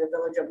area, the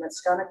village of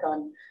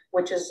Metzcanacan,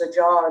 which is the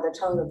jaw or the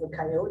tongue of the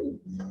coyote.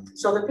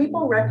 So the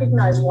people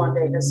recognized Juan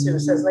de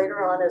Jesus, as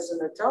later on as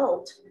an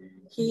adult,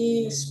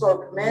 he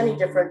spoke many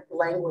different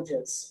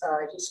languages.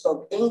 He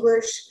spoke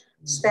English,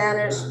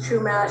 Spanish,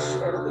 Chumash,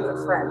 and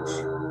even French.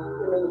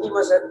 I mean,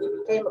 he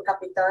became a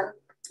capitan,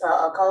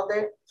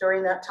 alcalde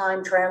during that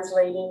time,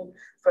 translating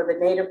for the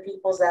native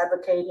peoples,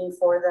 advocating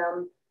for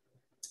them.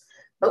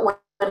 But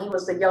when he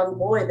was a young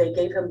boy, they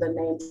gave him the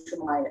name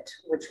Tumamait,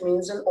 which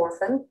means an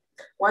orphan,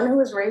 one who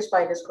was raised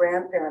by his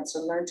grandparents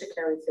and learned to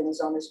carry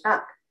things on his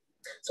back.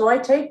 So I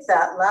take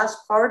that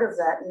last part of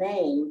that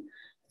name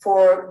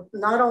for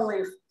not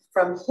only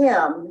from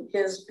him,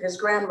 his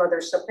grandmother,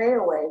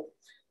 Sapeawe,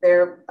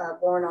 they're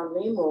born on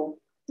Limu.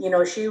 You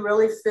know, she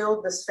really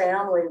filled this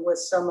family with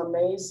some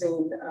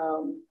amazing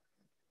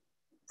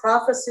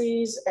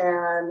prophecies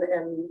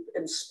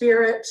and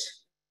spirit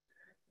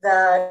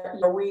that,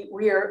 you know,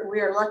 we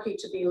are lucky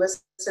to be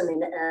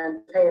listening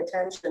and pay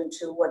attention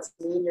to what's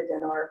needed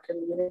in our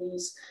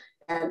communities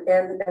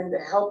and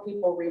help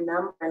people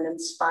remember and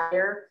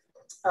inspire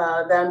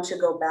them to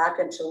go back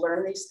and to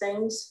learn these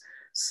things.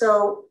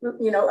 So,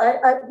 you know,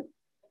 I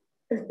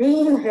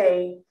being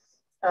a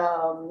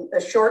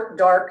short,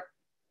 dark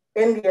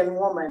Indian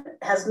woman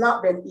has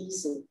not been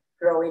easy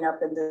growing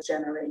up in this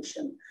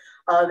generation.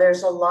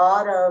 There's a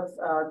lot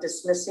of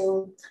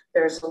dismissing.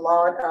 There's a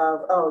lot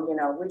of, oh, you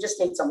know, we just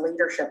need some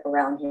leadership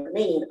around here.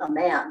 Me, a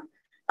man.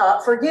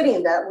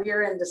 Forgetting that we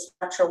are in this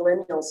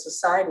matrilineal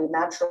society,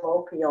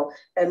 matriloquial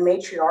and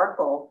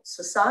matriarchal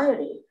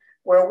society,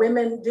 where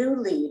women do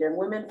lead and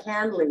women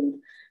can lead.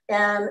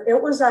 And it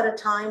was at a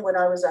time when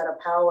I was at a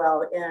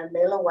powwow, and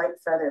Mela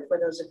Whitefeather, for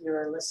those of you who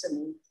are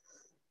listening,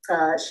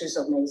 she's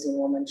an amazing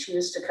woman. She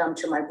used to come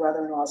to my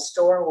brother-in-law's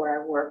store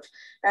where I worked,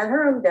 and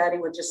her and daddy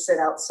would just sit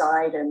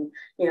outside and,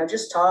 you know,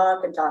 just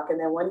talk and talk. And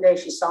then one day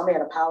she saw me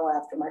at a powwow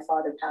after my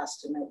father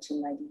passed in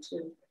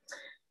 1992.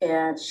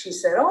 And she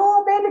said,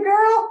 oh, baby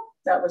girl,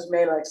 that was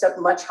Mela, except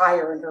much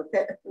higher in her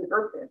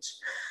pitch.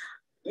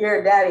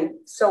 Your daddy,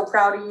 so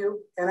proud of you.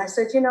 And I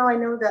said, you know, I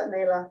know that,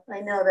 Mela.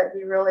 I know that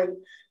he really,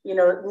 you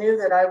know, knew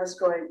that I was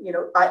going, you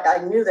know, I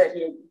knew that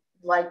he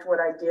liked what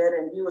I did.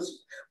 And he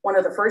was one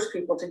of the first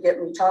people to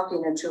get me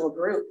talking into a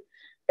group.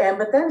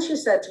 But then she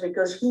said to me,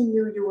 because he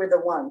knew you were the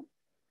one.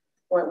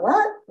 I went,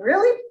 what?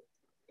 Really?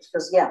 She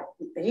goes, yeah,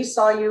 he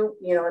saw you,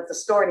 you know, at the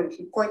store, and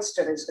he points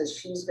to her and says,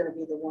 she's going to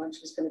be the one.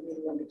 She's going to be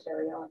the one to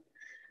carry on.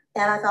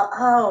 And I thought,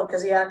 oh,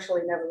 because he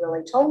actually never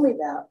really told me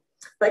that.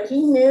 But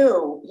he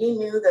knew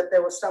that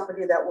there was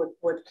somebody that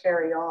would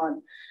carry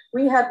on.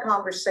 We had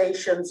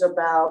conversations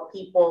about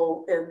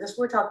people, and this,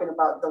 we're talking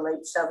about the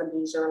late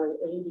 70s, early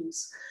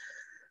 80s,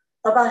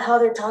 about how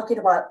they're talking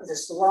about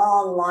this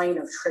long line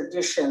of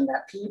tradition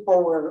that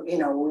people were, you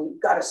know, we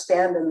got to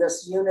stand in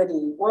this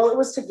unity. Well, it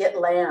was to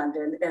get land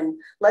and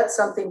let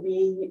something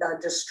be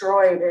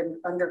destroyed and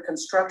under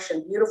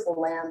construction, beautiful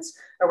lands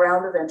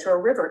around the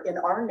Ventura River in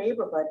our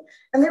neighborhood.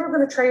 And they were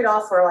going to trade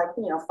off for, like,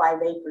 you know, 5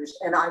 acres.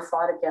 And I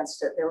fought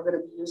against it. They were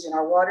going to be using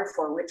our water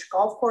for a rich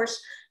golf course.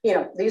 You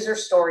know, these are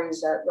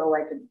stories that, oh,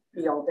 I could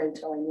be all day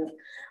telling you.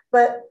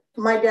 But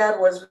my dad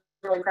was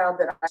really proud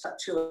that I stuck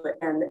to it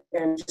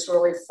and just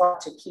really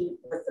fought to keep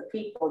with the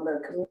people in the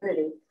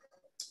community.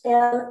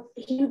 And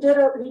he did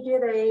a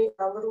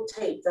little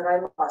tape that I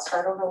lost.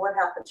 I don't know what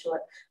happened to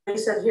it. He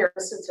said, here,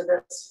 listen to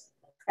this.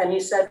 And he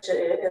said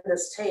in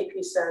this tape,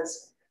 he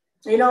says,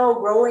 you know,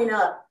 growing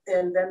up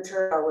in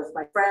Ventura with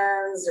my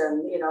friends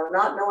and, you know,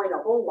 not knowing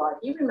a whole lot,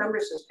 he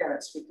remembers his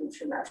parents speaking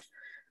Chumash.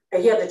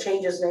 And he had to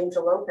change his name to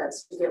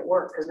Lopez to get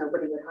work because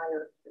nobody would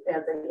hire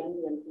the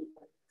Indian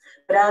people.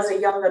 But as a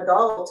young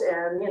adult,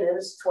 and, you know,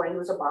 his 20, he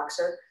was a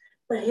boxer.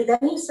 But then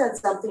he said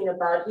something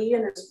about he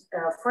and his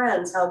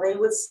friends, how they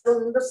would sit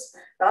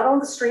out on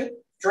the street,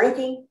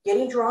 drinking,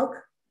 getting drunk,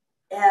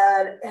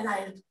 And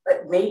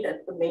it made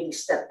me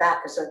step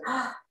back. I said,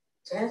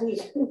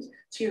 Daddy,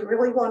 do you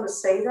really want to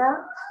say that?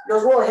 He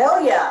goes, well,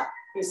 hell yeah.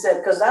 He said,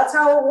 because that's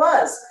how it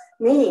was,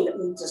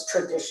 meaning just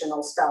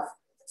traditional stuff.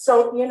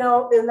 So, you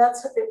know, and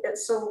that's it.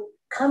 So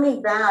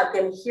coming back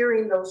and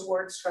hearing those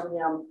words from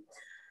him,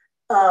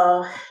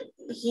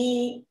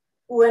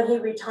 when he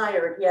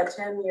retired, he had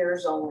 10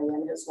 years only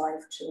in his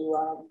life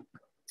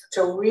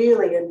to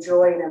really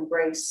enjoy and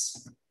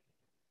embrace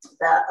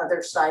that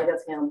other side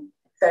of him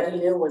that he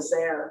knew was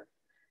there.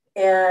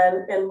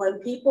 And when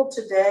people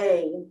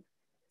today,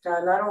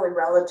 not only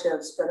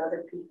relatives, but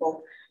other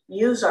people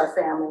use our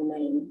family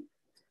name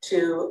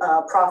to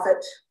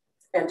profit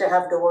and to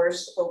have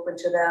doors open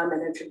to them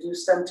and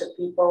introduce them to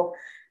people.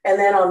 And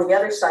then on the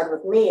other side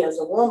with me as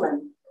a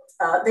woman,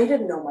 they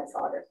didn't know my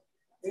father.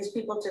 These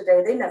people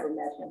today, they never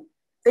met him.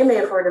 They may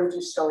have heard him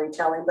do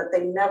storytelling, but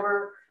they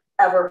never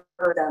ever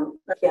heard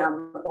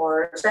him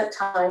or spent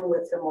time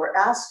with him or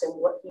asked him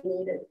what he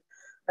needed.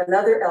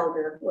 Another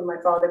elder, when my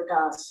father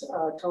passed,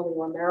 Tony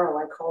Romero,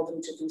 I called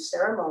him to do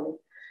ceremony.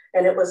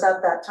 And it was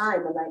at that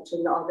time,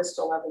 August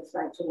 11th,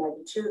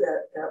 1992,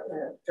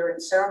 that during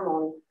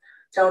ceremony,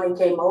 Tony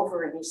came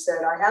over and he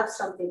said, I have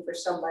something for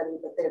somebody,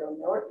 but they don't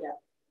know it yet.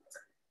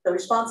 The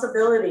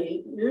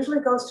responsibility usually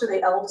goes to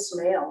the eldest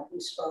male, he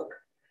spoke.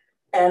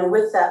 And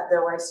with that,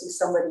 though, I see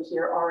somebody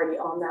here already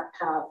on that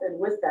path. And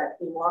with that,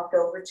 he walked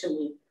over to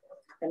me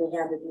and he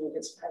handed me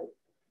his pipe.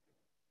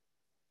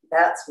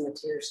 That's when the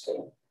tears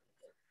came.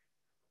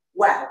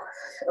 Wow,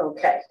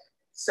 okay.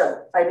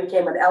 So I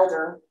became an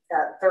elder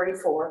at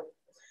 34.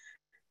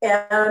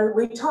 And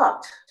we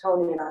talked,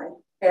 Tony and I.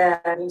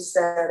 And he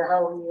said,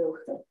 how are you?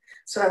 I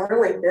said, I'm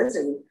really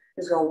busy.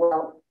 He's going,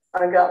 well,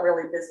 I got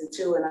really busy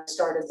too, and I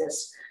started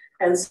this.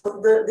 And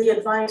so the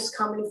advice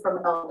coming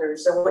from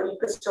elders and what you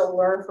could still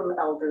learn from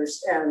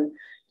elders. And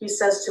he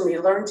says to me,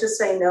 learn to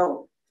say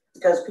no,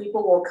 because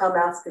people will come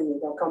after you.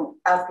 They'll come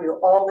after you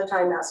all the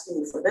time asking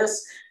you for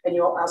this, and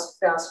you'll ask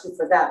you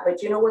for that.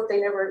 But you know what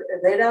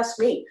they'd ask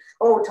me,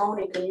 oh,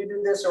 Tony, can you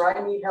do this? Or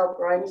I need help,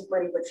 or I need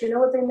money. But you know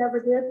what they never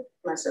did?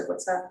 And I said,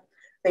 what's that?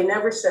 They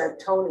never said,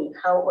 Tony,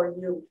 how are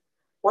you?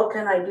 What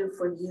can I do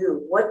for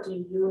you? What do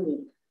you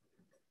need?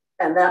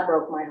 And that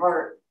broke my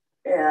heart.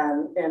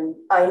 And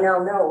I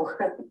now know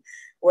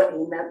what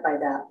he meant by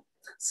that.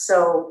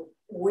 So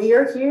we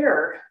are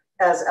here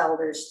as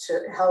elders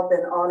to help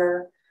and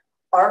honor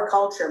our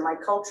culture. My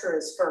culture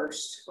is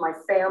first. My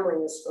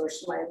family is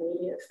first, my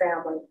immediate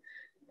family.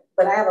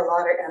 But I have a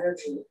lot of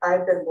energy.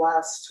 I've been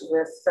blessed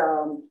with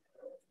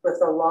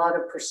a lot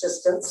of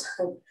persistence,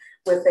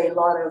 with a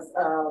lot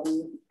of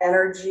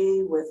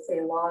energy, with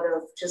a lot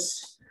of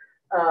just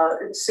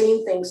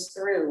seeing things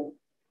through,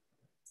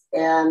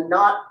 and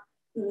not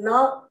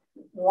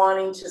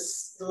wanting to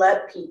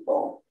let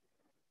people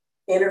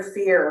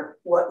interfere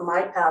what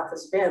my path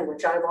has been,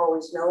 which I've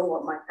always known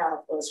what my path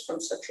was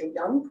from such a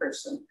young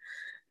person.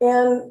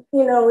 And,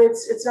 you know,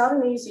 it's not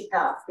an easy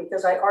path,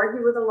 because I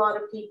argue with a lot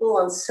of people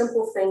on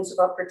simple things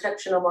about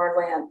protection of our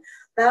land.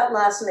 That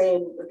last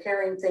name,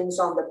 carrying things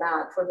on the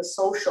back for the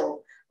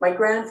social. My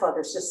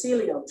grandfather,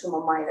 Cecilio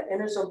Tumamait,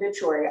 in his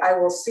obituary, I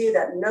will see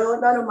that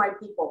none of my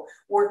people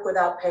work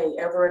without pay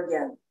ever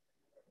again.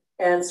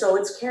 And so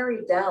it's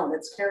carried down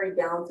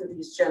through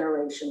these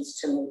generations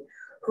to me.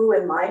 Who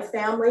in my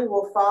family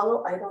will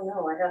follow? I don't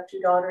know. I have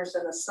 2 daughters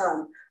and a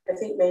son. I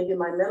think maybe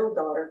my middle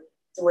daughter,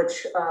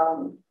 which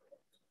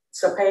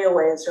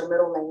Sapeawe is her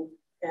middle name.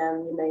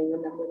 And you may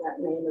remember that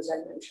name, as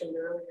I mentioned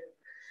earlier.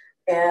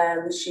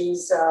 And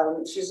she's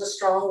a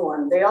strong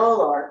one. They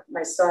all are.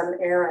 My son,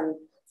 Aaron,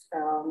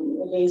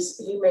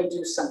 he may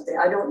do something.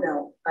 I don't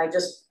know. I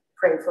just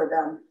pray for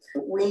them.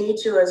 We need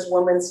to, as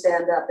women,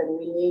 stand up, and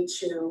we need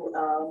to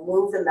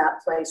move in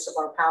that place of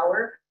our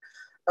power.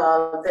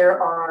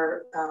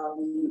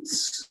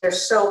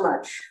 There's so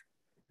much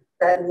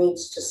that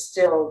needs to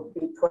still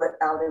be put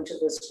out into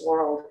this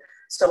world.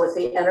 So with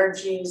the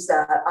energies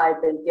that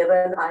I've been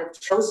given, I've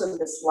chosen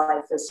this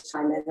life this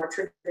time in our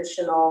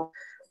traditional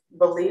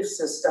belief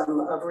system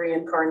of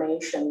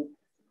reincarnation.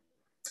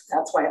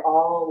 That's why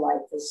all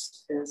life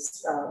is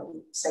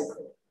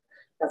sacred.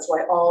 That's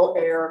why all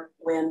air,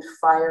 wind,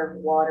 fire,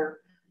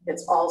 water,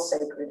 it's all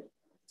sacred.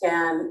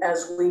 And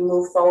as we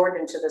move forward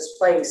into this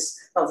place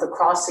of the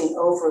crossing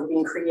over,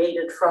 being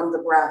created from the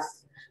breath,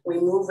 we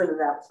move into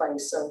that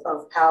place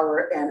of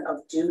power and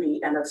of duty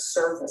and of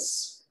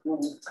service.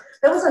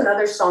 That was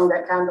another song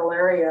that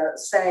Candelaria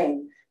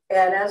sang.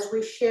 And as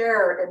we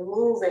share and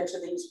move into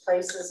these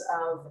places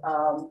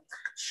of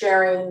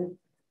sharing,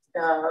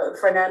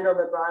 Fernando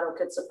Librado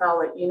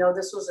Quetzalcoatl, you know,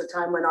 this was a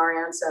time when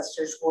our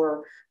ancestors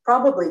were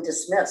probably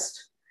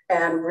dismissed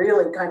and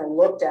really kind of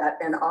looked at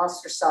and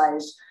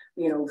ostracized,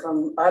 you know,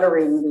 from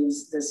uttering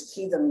this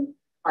heathen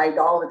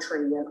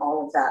idolatry and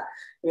all of that.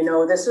 You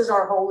know, this is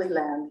our holy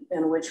land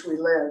in which we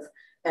live.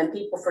 And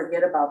people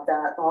forget about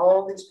that.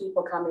 All these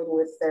people coming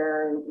with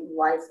their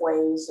life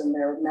ways and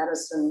their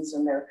medicines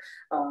and their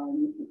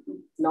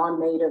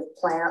non-native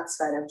plants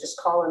that have just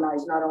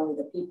colonized not only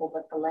the people,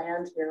 but the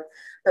land here,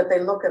 that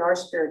they look at our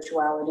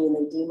spirituality and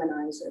they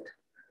demonize it.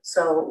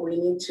 So we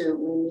need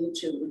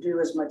to do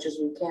as much as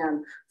we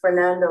can.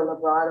 Fernando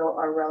Labrado,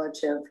 our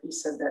relative, he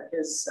said that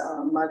his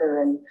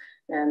mother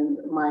and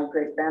my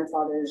great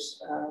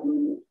grandfather's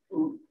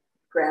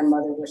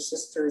grandmother were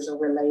sisters or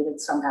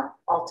related somehow.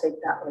 I'll take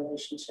that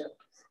relationship.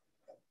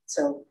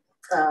 So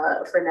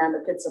Fernando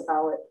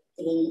Pizzapowit,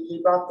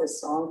 he brought this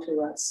song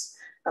to us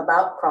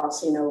about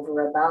crossing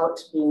over, about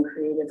being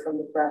created from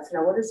the breath.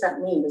 Now, what does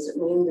that mean? Does it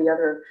mean the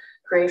other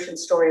creation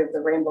story of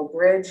the Rainbow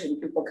Bridge and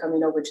people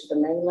coming over to the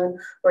mainland?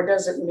 Or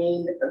does it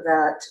mean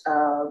that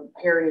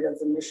period of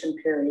the mission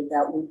period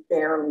that we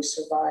barely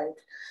survived?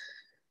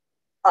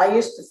 I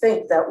used to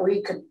think that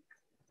we could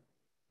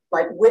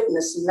like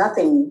witness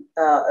nothing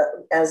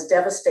as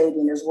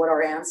devastating as what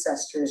our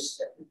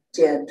ancestors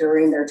did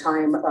during their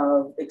time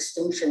of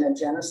extinction and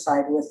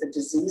genocide with the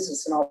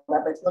diseases and all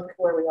that. But look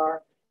where we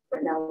are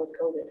right now with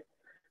COVID.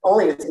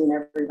 Only affecting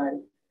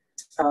everybody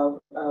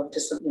of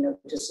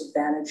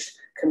disadvantaged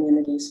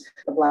communities,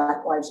 the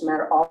Black Lives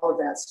Matter, all of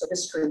that. So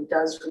history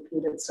does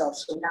repeat itself.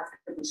 So we have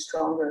to be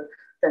stronger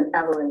than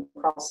ever in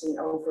crossing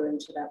over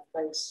into that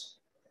place.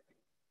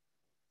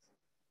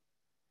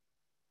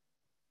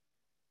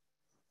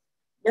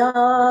 Ya,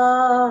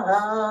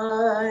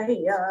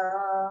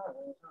 ya,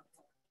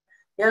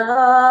 ya,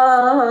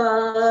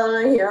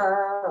 ya,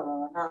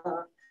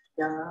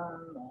 ya.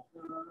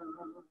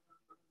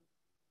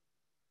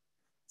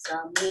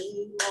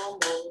 Sami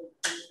momo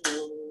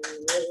kyo,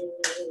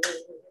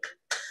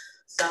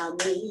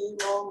 sami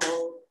momo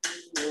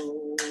kyo,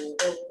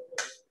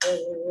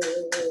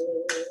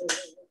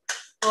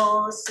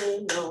 o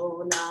si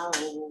no na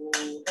o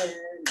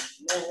en.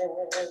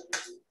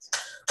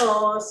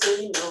 Oh,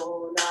 si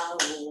no na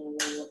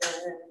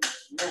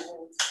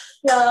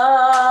ya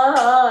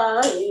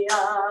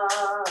ya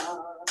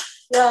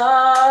ya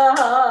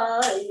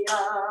ya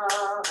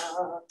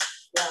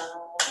ya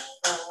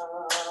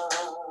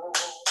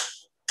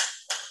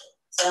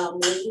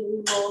sami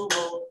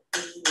momo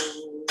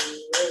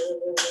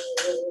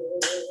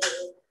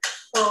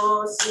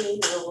oh si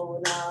no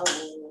na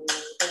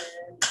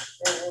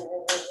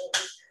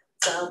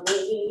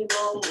sami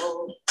momo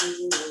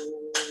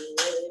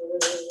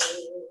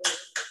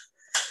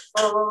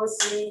oh,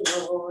 si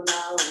no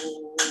na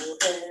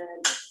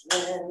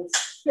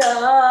ya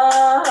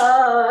ya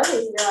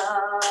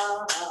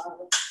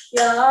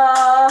ya ya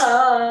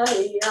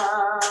ya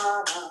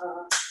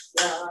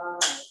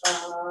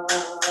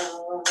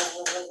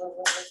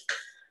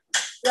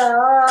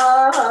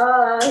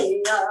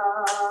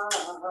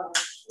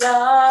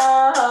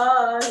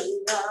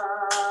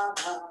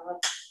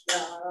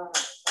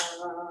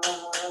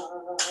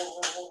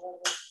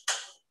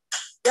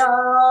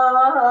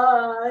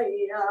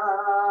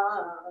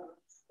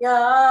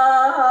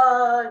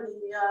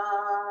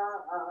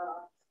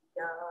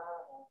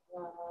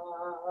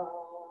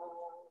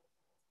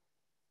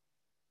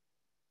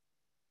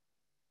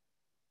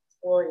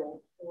Oyo,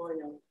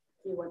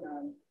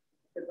 Iwanan.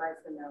 Goodbye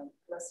for now.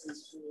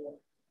 Blessings to you.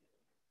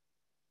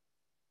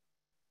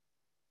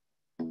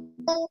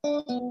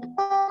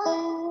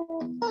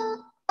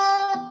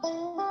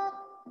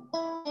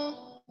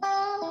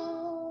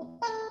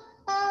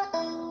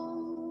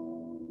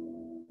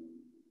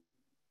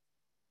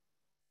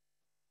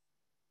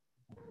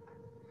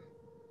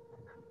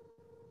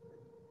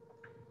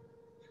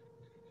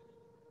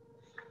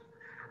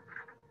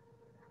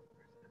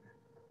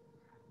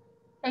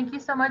 Thank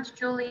you so much,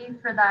 Julie,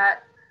 for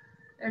that,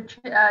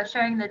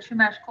 sharing the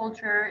Chumash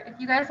culture. If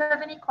you guys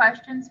have any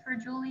questions for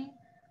Julie,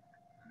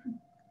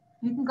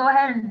 you can go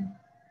ahead and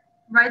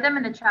write them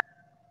in the chat.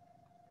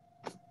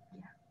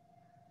 Yeah.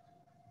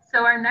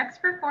 So our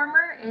next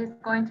performer is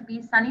going to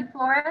be Sunny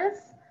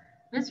Flores.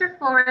 Mr.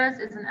 Flores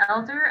is an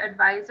elder,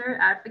 advisor,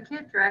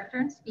 advocate, director,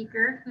 and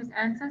speaker whose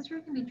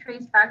ancestry can be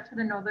traced back to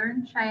the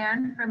Northern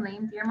Cheyenne from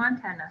Lame Deer,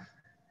 Montana.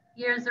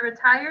 He is a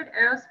retired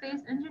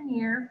aerospace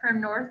engineer from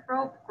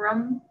Northrop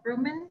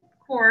Grumman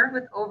Corp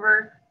with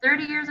over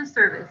 30 years of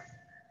service.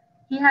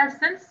 He has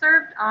since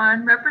served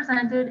on,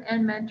 represented,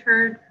 and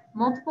mentored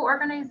multiple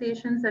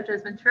organizations such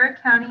as Ventura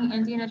County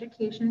Indian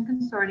Education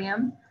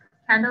Consortium,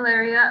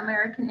 Candelaria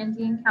American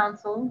Indian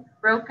Council,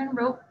 Broken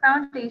Rope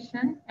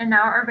Foundation, and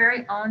now our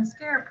very own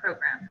SCAIR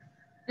program.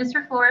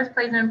 Mr. Flores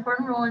plays an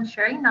important role in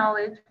sharing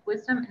knowledge,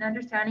 wisdom, and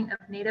understanding of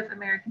Native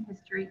American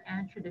history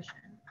and tradition.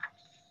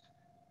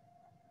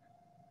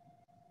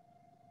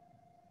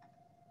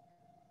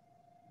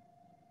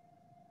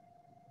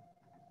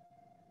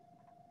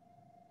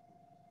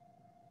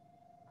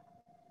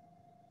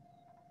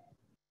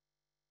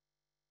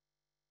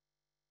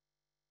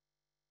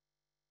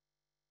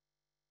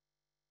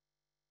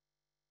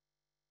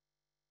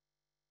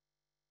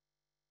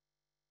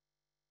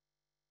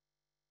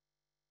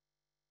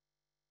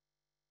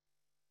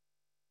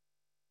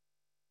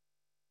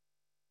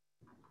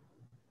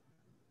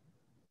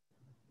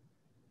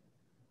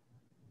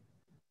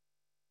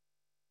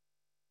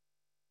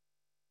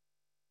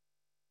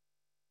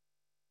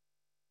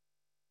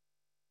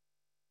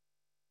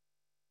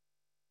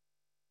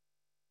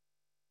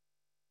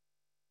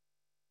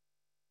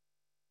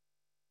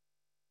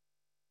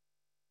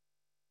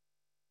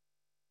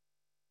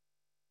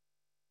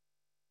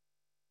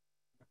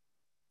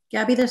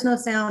 Gabby, there's no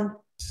sound.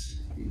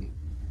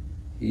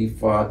 He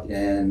fought,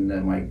 and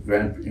my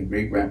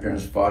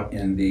great-grandparents fought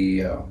in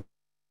the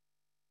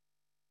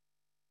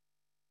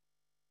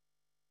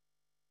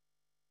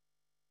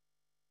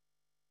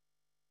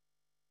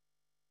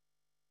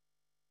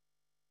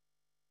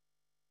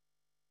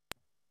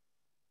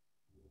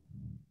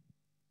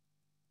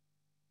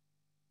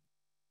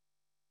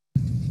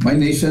my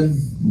nation.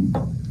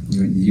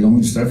 You want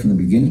me to start from the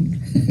beginning?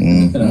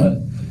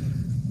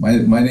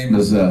 My name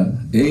is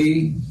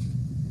A.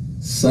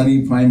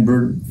 Sonny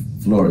Pinebird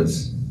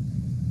Flores.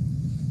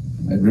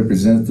 I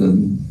represent the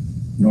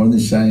Northern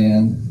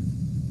Cheyenne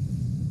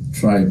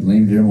tribe,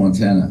 Lame Deer,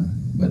 Montana.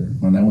 But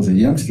when I was a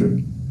youngster,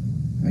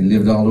 I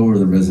lived all over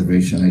the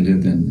reservation. I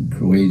lived in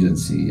Crow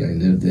Agency, I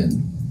lived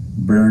in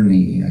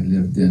Bernie, I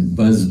lived in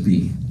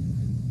Busby,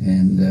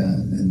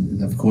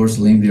 and of course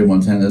Lame Deer,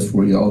 Montana. That's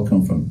where you all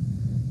come from.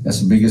 That's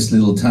the biggest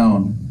little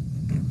town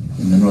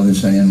in the Northern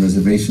Cheyenne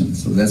Reservation,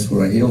 so that's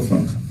where I hail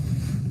from.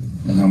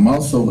 And I'm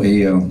also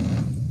a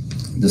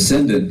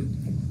descendant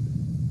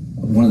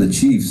of one of the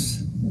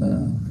chiefs,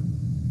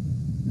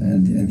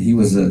 and he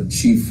was a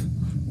chief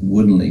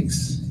Wooden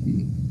Lakes.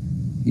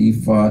 He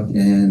fought,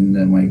 and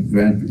my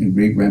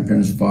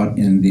great-grandparents fought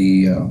in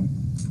the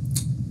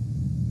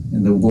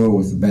war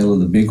with the Battle of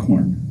the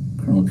Bighorn,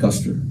 Colonel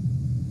Custer.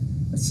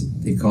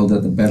 They called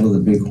that the Battle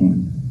of the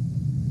Bighorn.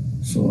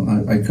 So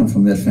I come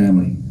from that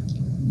family,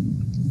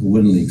 the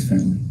Wooden Lakes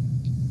family.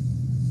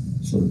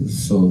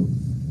 So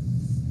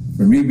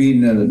for me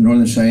being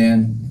Northern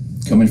Cheyenne,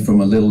 coming from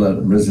a little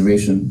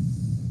reservation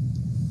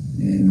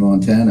in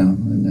Montana,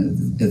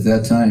 and at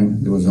that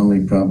time there was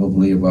only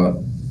probably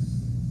about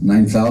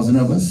 9,000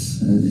 of us,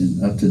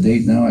 and up to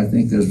date now I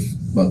think there's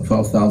about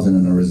 12,000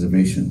 in a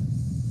reservation.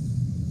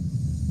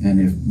 And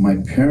if my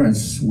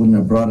parents wouldn't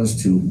have brought us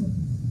to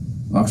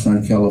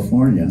Oxnard,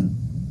 California,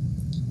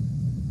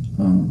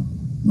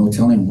 no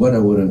telling what I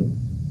would have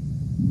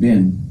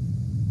been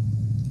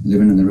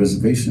living in the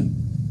reservation.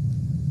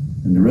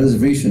 And the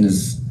reservation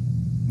is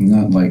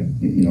not like,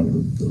 you know,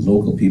 the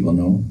local people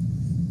know.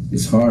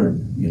 It's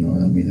hard, you know.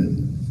 I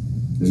mean,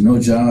 there's no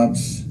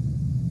jobs.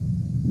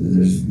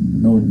 There's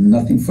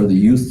nothing for the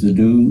youth to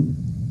do,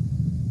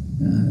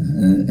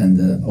 and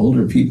the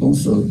older people.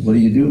 So what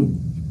do?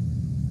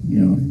 You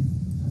know,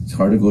 it's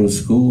hard to go to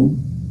school.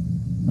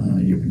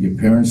 Your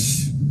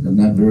parents are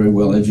not very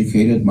well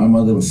educated. My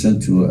mother was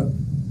sent to a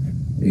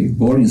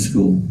boarding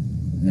school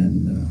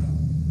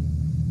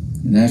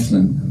in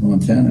Ashland,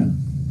 Montana,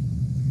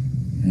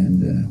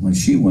 and when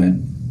she went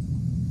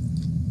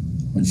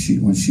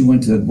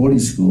to that boarding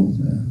school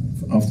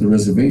off the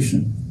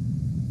reservation,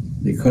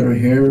 they cut her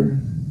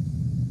hair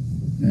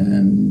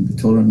and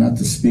told her not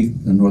to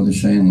speak the Northern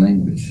Cheyenne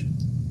language.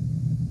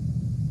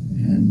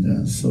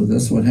 And so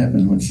that's what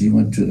happened when she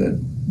went to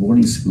that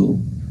boarding school.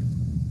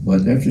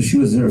 But after she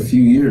was there a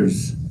few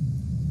years,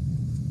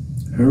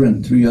 her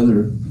and two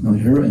other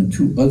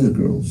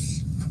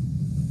girls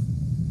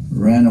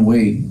ran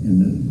away in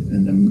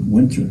the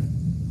winter.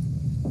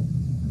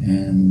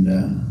 And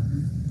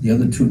the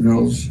other two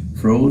girls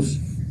froze.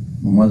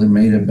 My mother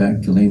made it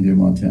back to Lame Deer,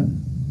 Montana.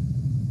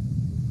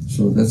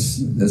 So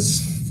that's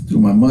through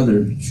my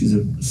mother. She's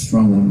a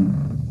strong woman,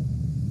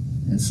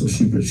 and so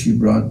she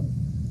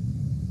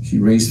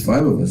raised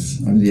 5 of us.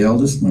 I'm the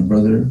eldest. My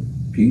brother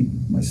Pete,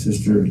 my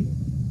sister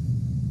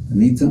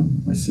Anita,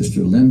 my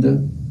sister Linda,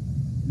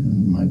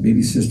 and my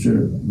baby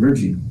sister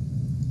Virgie.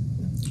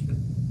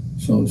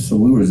 So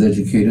we were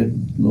educated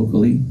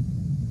locally,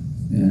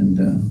 and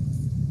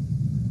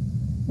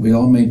we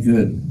all made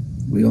good.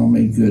 We all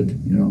made good,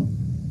 you know.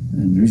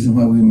 And the reason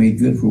why we made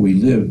good where we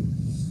lived,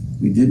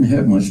 we didn't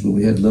have much, but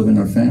we had love in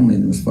our family,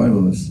 and there was 5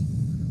 of us.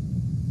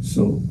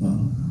 So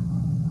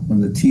when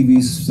the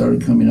TVs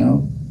started coming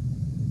out,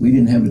 we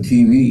didn't have a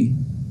TV.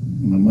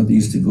 My mother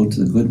used to go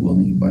to the Goodwill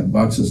and buy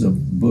boxes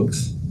of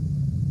books,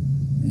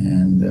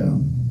 and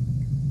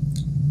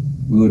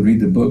we would read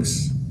the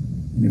books.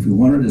 And if we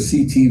wanted to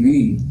see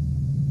TV,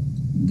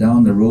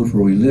 down the road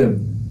where we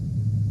lived,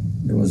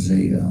 there was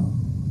a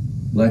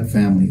black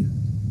family,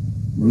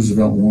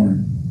 Roosevelt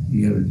Warren.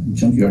 He had a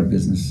junkyard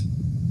business.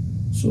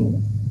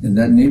 So in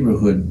that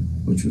neighborhood,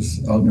 which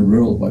was out in the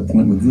rural by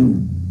Point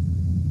Magoo,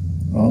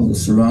 all the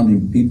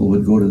surrounding people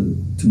would go to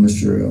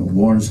Mr.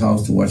 Warren's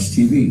house to watch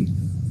TV.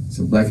 It's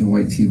a black and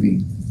white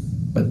TV.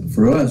 But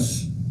for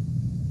us,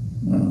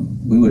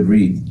 we would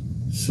read.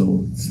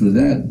 So through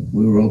that,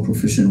 we were all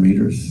proficient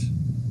readers.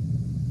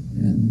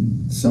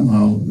 And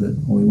somehow, that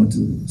when we went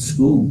to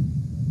school,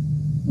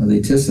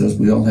 they tested us.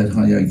 We all had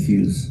high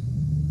IQs.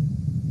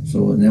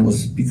 So, and that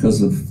was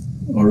because of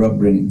our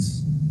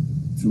upbringings,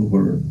 through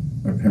where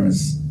our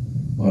parents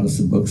bought us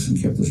the books and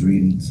kept us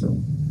reading.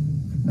 So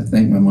I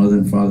thank my mother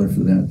and father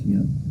for that, you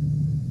know.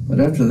 But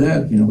after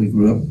that, you know, we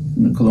grew up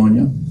in the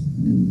Colonia,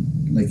 and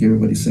like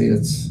everybody say,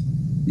 it's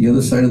the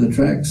other side of the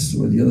tracks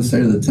or the other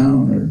side of the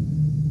town,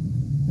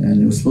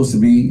 and it was supposed to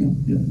be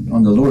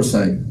on the lower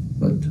side,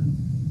 but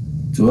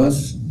to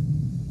us,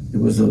 it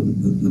was the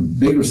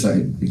bigger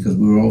side, because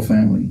we were all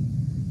family,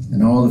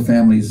 and all the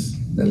families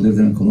that lived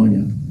in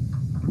Colonia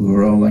We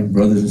were all like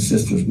brothers and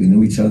sisters. We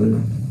knew each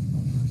other.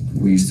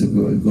 We used to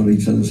go to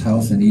each other's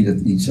house and eat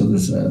at each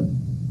other's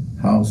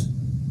house.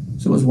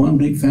 So it was one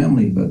big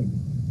family, but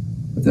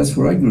that's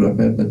where I grew up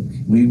at. But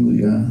we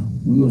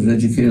was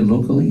educated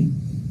locally.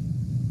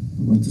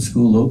 We went to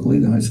school locally,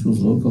 the high schools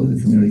locally,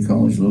 the community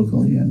college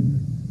locally, and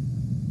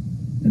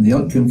the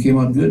outcome came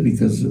out good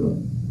because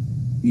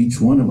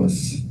each one of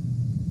us,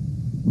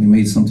 we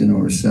made something of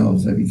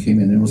ourselves. I became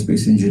an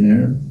aerospace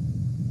engineer.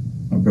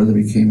 My brother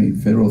became a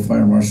federal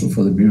fire marshal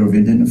for the Bureau of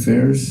Indian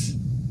Affairs.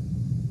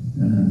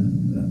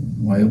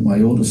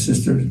 My oldest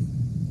sister,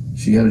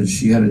 she had a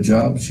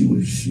job. She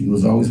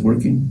was always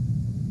working.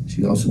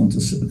 She also went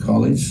to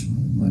college.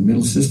 My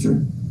middle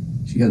sister,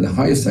 she had the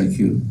highest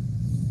IQ,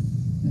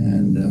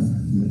 and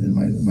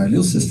my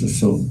little sister.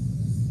 So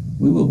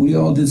we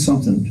all did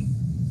something,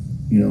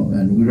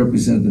 and we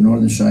represented the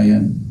Northern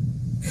Cheyenne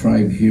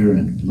tribe here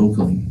and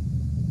locally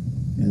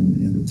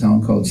in the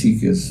town called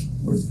Chiquis,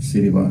 or the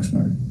city of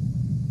Oxnard.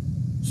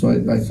 So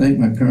I thank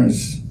my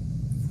parents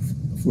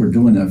for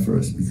doing that for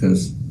us,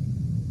 because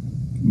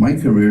my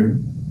career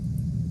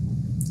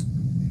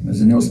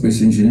as an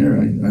aerospace engineer,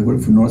 I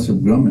worked for Northrop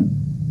Grumman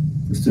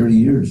for 30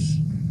 years.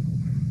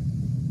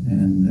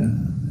 And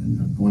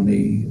when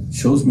they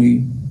chose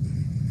me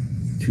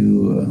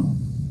to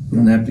put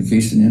an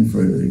application in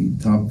for a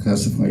top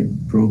classified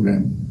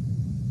program,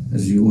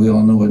 as we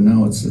all know it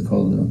now, it's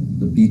called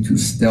the B-2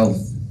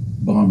 Stealth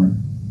bomber.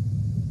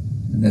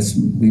 And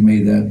we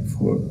made that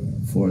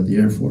for the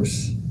Air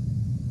Force.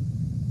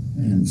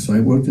 And so I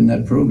worked in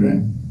that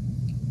program,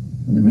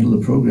 in the middle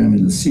of the program,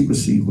 in the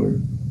secrecy where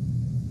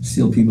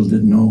still people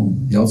didn't know,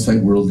 the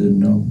outside world didn't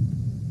know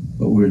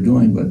what we were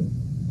doing. But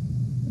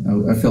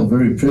I felt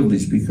very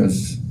privileged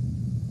because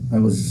I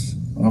was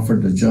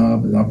offered a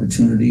job, an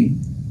opportunity,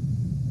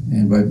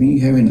 and by me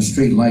having a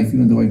straight life,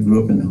 even though I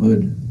grew up in the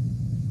hood,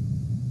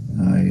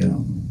 I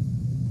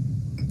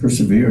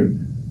persevered,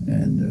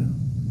 and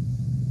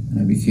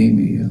I became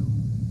a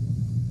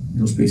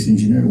aerospace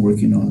engineer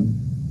working on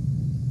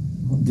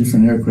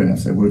different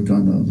aircrafts. I worked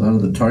on a lot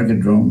of the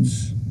target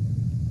drones.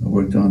 I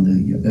worked on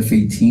the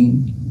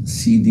F-18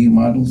 CD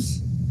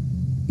models,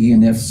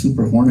 E&F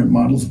Super Hornet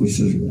models, which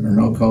are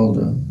now called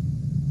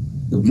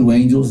the Blue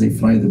Angels. They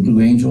fly the Blue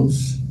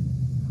Angels.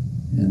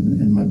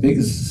 And my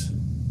biggest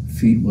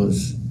feat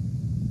was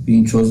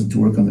being chosen to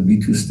work on the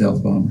B-2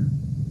 Stealth bomber.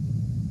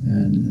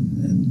 And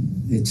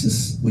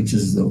which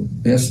is the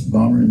best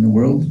bomber in the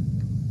world.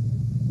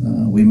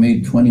 We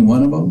made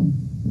 21 of them.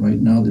 Right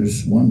now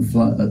there's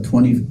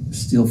 20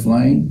 still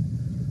flying.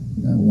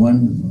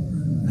 One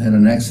had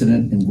an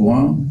accident in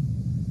Guam,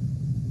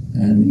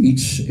 and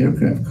each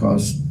aircraft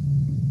cost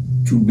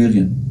 $2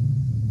 billion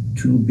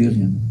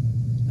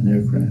an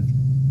aircraft.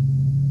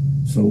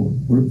 So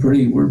we're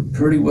pretty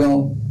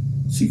well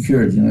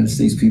secured, United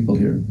States people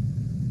here,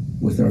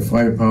 with our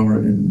firepower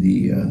in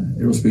the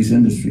aerospace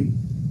industry.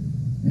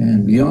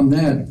 And beyond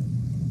that,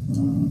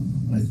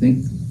 I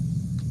think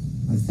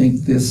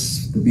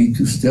the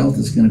B-2 Stealth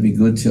is going to be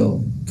good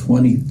till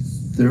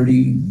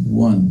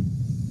 2031.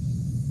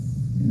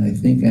 And I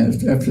think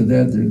after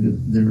that,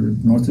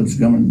 Northrop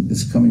Grumman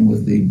is coming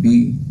with a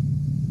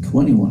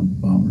B-21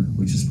 bomber,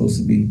 which is supposed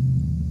to be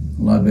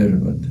a lot better.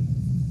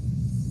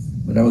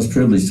 But I was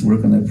privileged to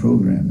work on that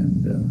program.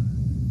 And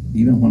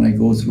even when I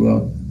go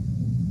throughout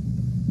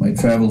my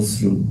travels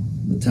through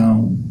the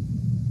town,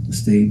 the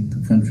state,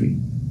 the country,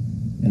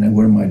 and I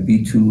wear my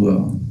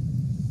B-2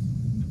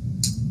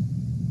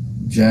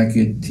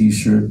 jacket,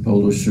 t-shirt,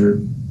 polo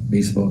shirt,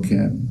 baseball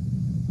cap,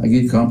 I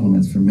get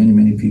compliments from many,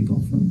 many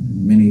people, from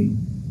many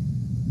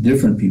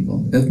different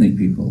people, ethnic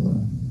people,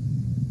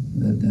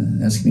 that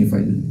ask me if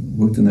I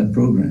worked in that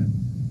program.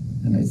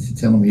 And I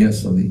tell them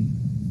yes, so they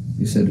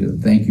said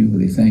thank you,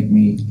 they thanked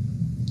me.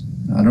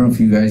 I don't know if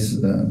you guys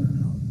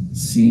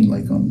seen,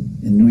 like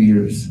in New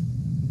Year's,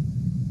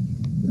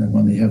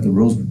 when they have the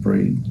Rose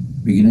Parade,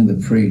 beginning of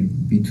the parade,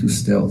 B-2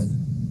 Stealth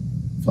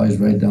flies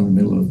right down the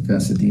middle of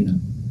Pasadena.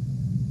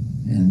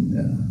 And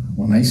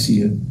when I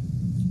see it,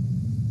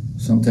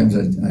 sometimes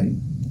I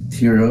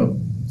tear up,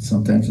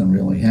 sometimes I'm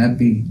really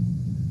happy,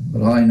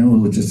 but all I know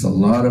was just a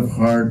lot of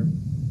hard,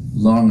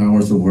 long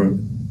hours of work.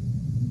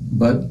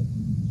 But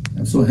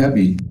I'm so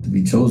happy to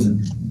be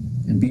chosen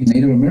and be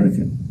Native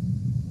American.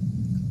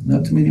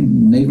 Not too many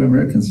Native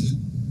Americans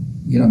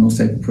get on those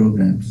type of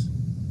programs.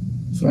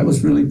 So I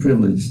was really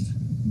privileged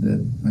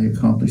that I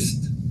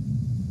accomplished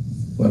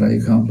what I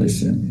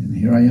accomplished, and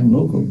here I am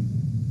local,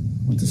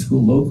 went to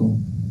school local.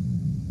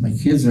 My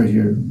kids are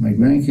here, my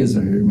grandkids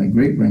are here, my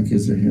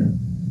great-grandkids are here.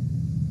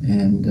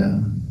 And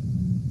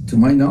to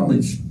my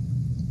knowledge,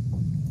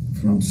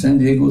 from San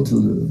Diego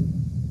to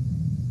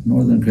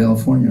Northern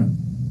California,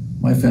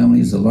 my family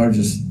is the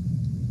largest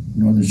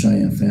Northern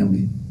Cheyenne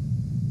family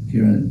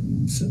here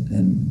in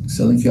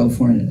Southern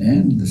California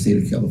and the state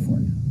of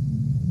California.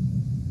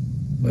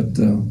 But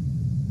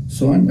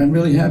so I'm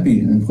really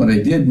happy. And what I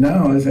did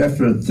now is,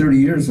 after 30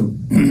 years of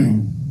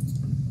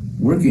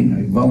working,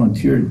 I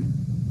volunteered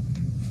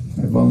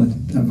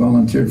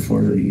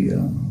for the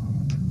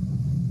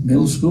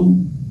middle school,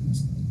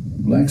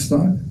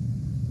 Blackstock.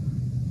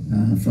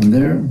 From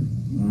there,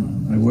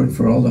 I worked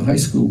for all the high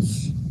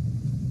schools.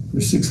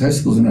 There's 6 high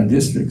schools in our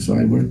district, so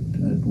I worked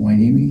at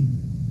Wainimi,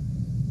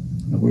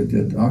 I worked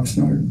at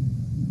Oxnard,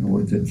 I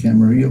worked at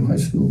Camarillo High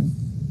School,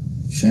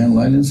 Channel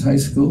Islands High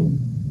School.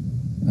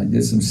 I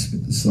did some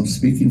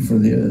speaking for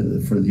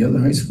the other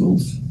high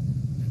schools.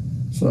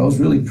 So I was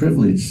really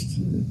privileged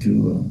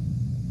to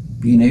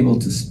being able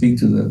to speak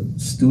to the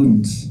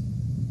students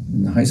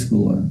in the high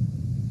school,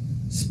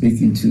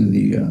 speaking to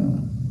the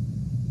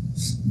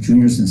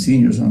juniors and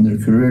seniors on their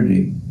career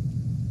day.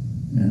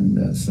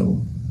 And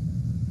so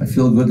I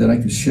feel good that I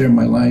could share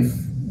my life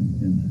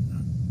and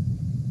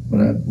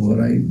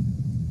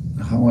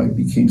how I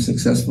became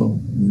successul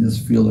in this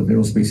field of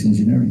aerospace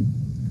engineering.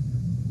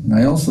 And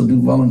I also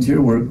do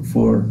volunteer work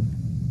for,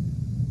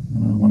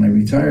 when I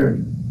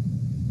retired,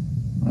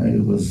 I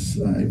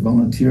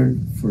volunteered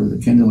for the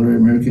Candelaria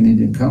American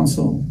Indian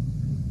Council.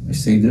 I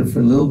stayed there for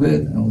a little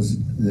bit.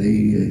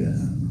 They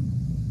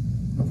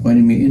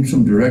appointed me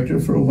interim director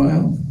for a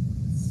while.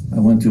 I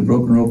went to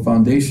Broken Rope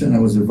Foundation. I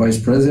was their vice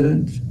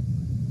president.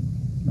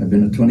 I've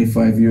been a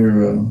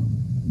 25-year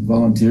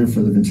volunteer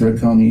for the Ventura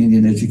County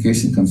Indian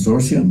Education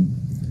Consortium,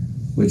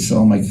 which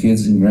all my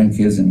kids and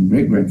grandkids and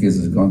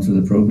great-grandkids have gone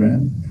through the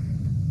program.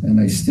 And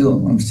I'm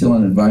still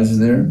an advisor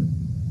there.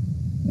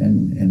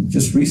 And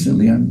just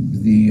recently, I'm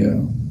the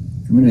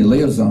community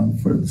liaison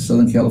for the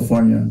Southern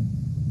California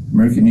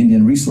American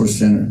Indian Resource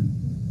Center,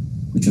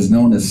 which is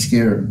known as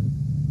SCAIR.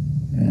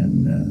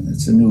 And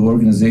it's a new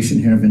organization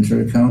here in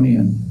Ventura County.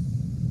 And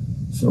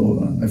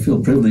so I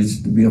feel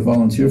privileged to be a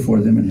volunteer for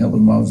them and help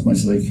them out as much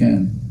as I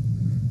can.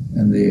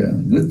 And the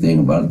good thing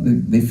about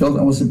it, they felt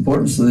I was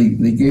important, so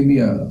they gave me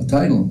a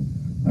title.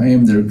 I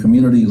am their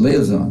community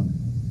liaison.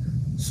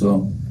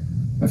 So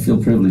I feel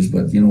privileged,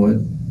 but you know what?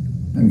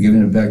 I'm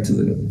giving it back to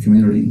the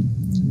community,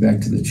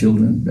 back to the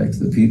children, back to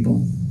the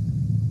people.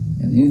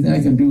 And anything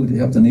I can do to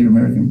help the Native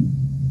American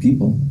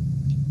people,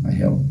 I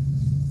help.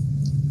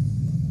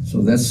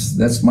 So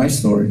that's my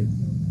story.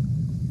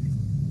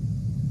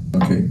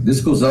 Okay,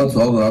 this goes out to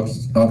all the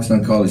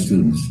Oxnard College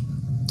students.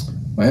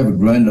 I have a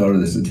granddaughter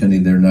that's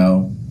attending there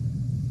now.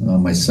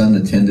 My son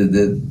attended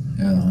it.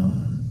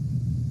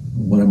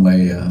 One of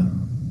my,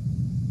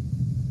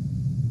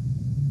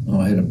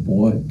 I had a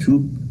boy,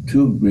 two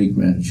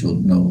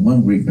great-grandchildren, no,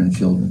 one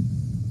great-grandchildren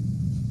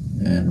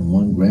and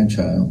one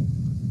grandchild,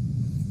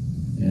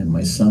 and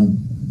my son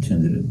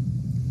attended it.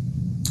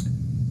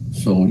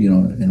 So, you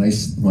know, and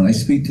when I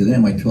speak to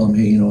them, I tell them,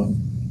 hey, you know,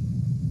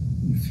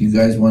 if you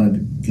guys want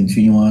to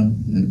continue on,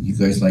 you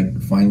guys like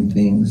fine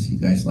things, you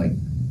guys like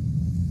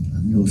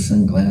new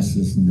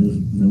sunglasses,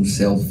 new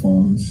cell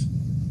phones,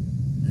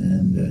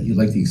 and you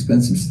like the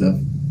expensive stuff,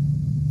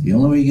 the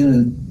only way you're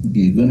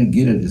gonna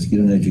get it is get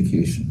an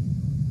education.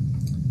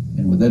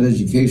 And with that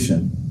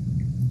education,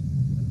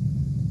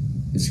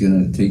 it's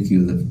gonna take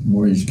you, the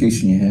more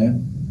education you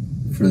have,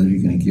 the further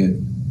you're gonna get.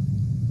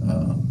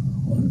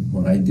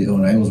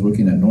 When I was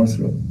working at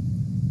Northrop,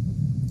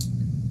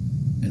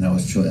 and I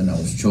was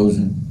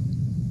chosen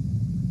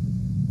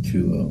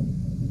to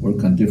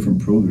work on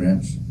different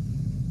programs.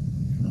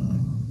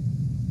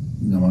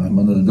 Now I'm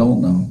an adult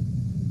now,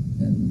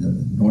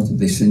 and Northrop,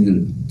 they send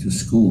you to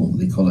school.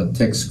 They call it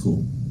tech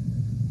school,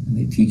 and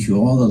they teach you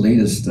all the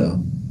latest,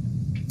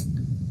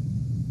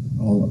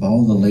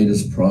 all the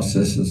latest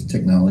processes,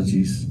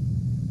 technologies,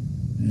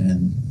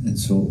 and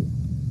so.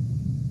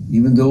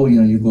 Even though you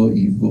know you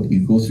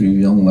go through your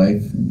young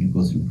life and you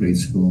go through grade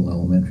school,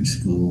 elementary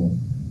school,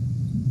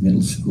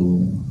 middle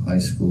school, high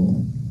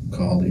school,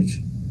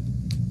 college,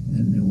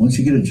 and once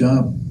you get a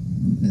job,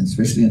 and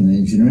especially in the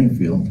engineering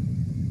field,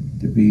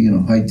 to be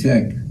high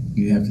tech,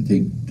 you have to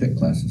take tech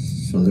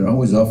classes. So they're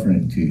always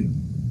offering it to you.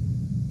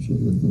 So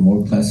the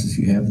more classes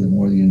you have, the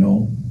more you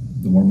know,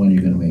 the more money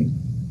you're going to make.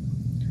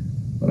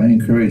 But I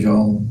encourage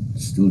all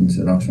students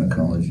at Oxnard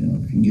College, if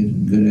you can get a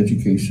good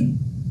education,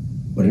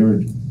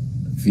 whatever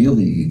field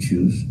that you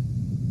choose,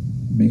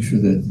 make sure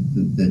that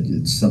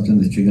it's something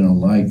that you're going to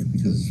like,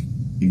 because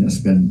you're going to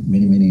spend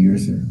many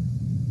years there.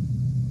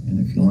 And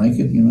if you like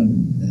it,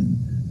 and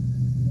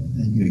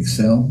you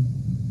excel,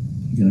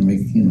 you're going to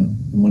make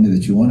the money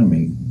that you want to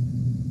make.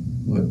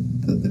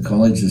 But the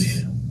college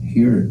is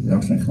here, the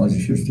Oxnard College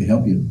is here to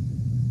help you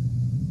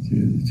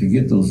to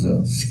get those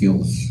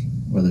skills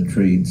or the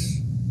trades.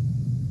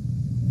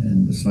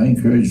 And so I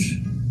encourage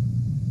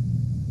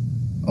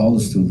all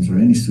the students, or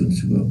any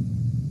students, to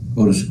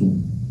go to school.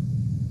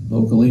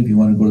 Locally, if you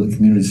want to go to the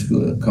community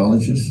school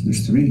colleges,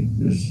 there's 3.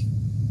 There's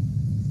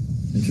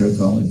Ventura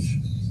College,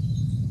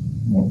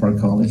 Moore Park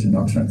College, and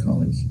Oxnard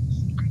College.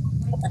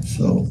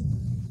 So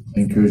I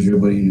encourage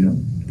everybody to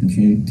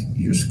continue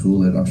your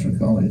school at Oxnard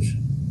College,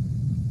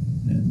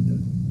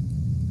 and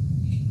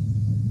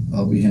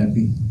I'll be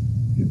happy,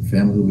 your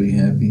family will be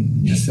happy,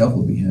 and yourself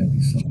will be happy.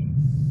 So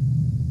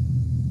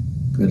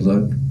good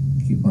luck,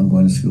 keep on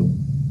going to school.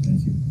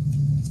 Thank you.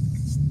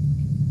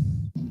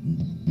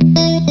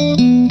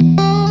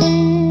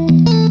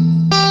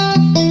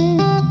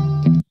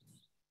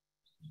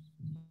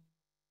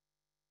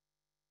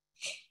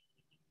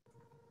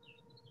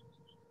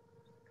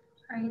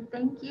 All right,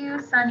 thank you,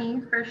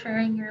 Sunny, for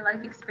sharing your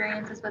life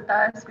experiences with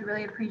us. We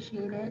really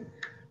appreciate it.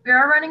 We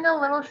are running a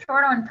little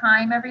short on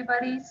time,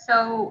 everybody,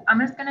 so I'm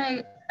just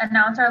gonna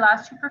announce our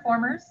last two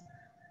performers.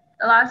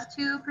 The last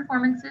two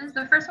performances,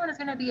 the first one is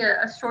gonna be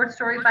a short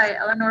story by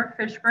Eleanor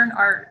Fishburne.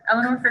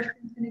 Eleanor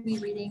Fishburne is gonna be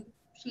reading.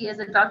 She is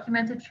a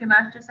documented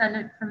Chumash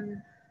descendant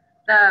from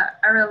the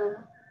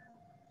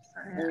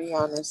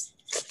Ariana's.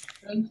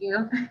 Thank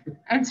you.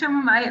 And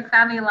Tumamait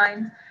family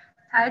lines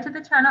tied to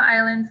the Channel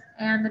Islands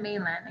and the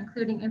mainland,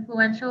 including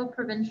influential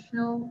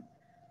provincial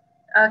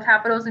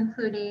capitals,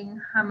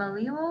 including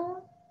Honolulu.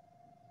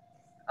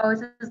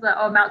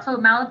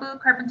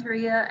 Malibu,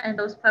 Carpinteria, and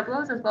Los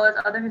Pueblos, as well as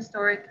other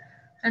historic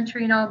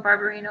Ventureno,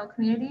 Barbareno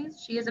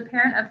communities. She is a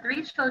parent of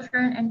 3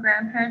 children and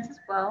grandparents as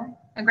well.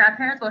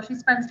 She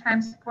spends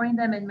time supporting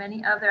them in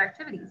many of their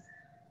activities.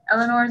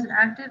 Eleanor is an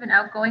active and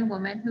outgoing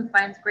woman who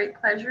finds great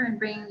pleasure in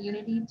bringing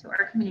unity to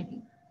our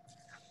community.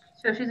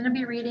 So she's going to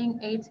be reading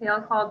a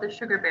tale called The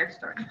Sugar Bear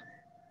Story.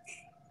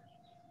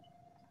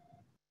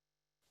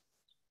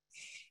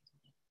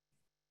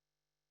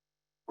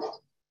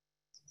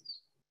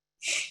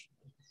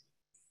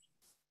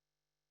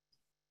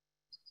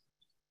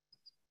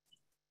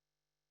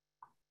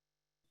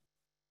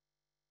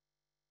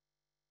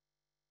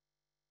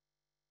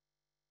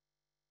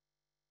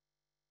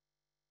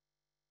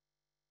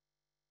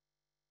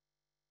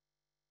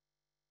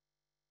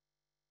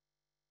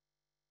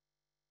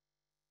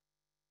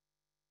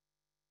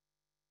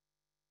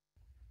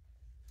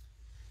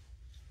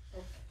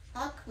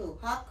 Haku,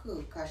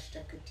 haku,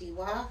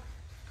 kashtakatiwa,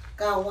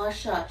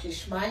 gawasha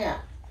chishmaya.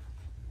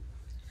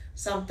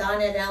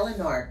 Samthanet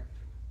Eleanor.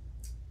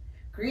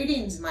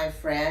 Greetings, my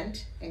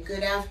friend, and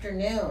good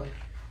afternoon.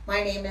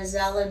 My name is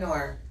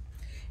Eleanor,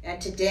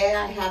 and today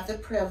I have the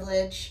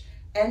privilege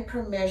and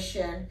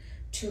permission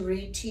to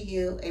read to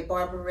you a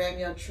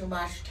Barbareno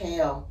Chumash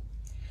tale,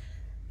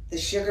 The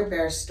Sugar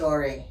Bear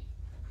Story.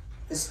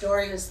 The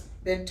story has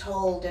been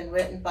told and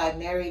written by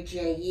Mary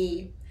J.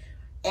 Yee,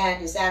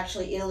 and is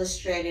actually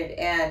illustrated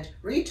and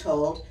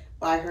retold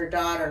by her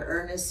daughter,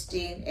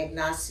 Ernestine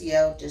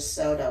Ignacio de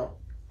Soto.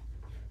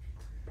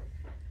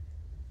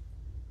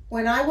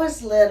 When I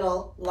was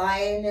little,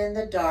 lying in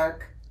the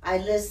dark, I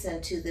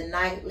listened to the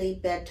nightly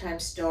bedtime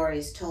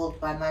stories told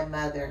by my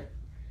mother.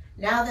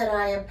 Now that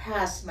I am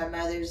past my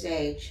mother's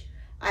age,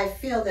 I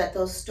feel that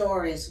those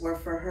stories were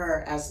for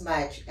her as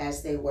much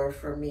as they were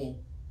for me.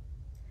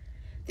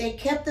 They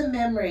kept the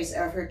memories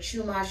of her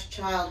Chumash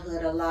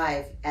childhood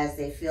alive as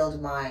they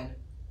filled mine.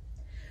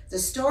 The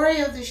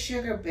story of the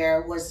sugar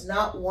bear was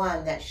not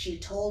one that she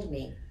told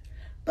me,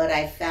 but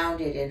I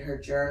found it in her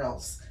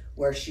journals,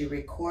 where she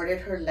recorded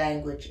her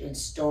language in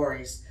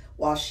stories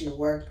while she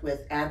worked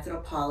with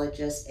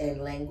anthropologist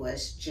and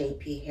linguist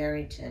J.P.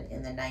 Harrington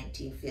in the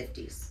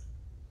 1950s.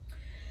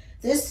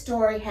 This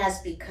story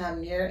has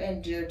become near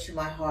and dear to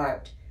my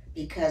heart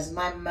because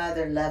my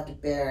mother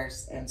loved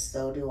bears, and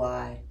so do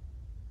I.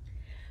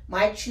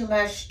 My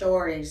Chumash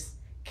stories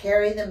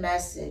carry the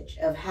message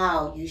of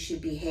how you should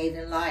behave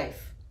in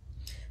life.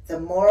 The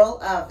moral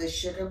of the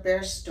sugar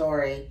bear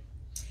story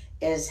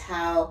is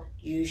how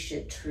you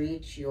should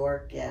treat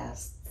your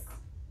guests.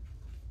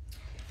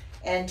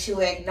 And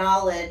to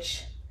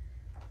acknowledge,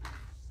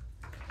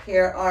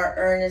 here are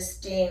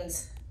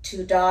Ernestine's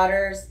 2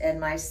 daughters and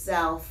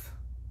myself,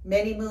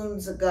 many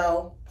moons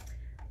ago,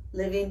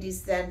 living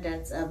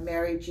descendants of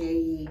Mary J.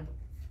 Yee.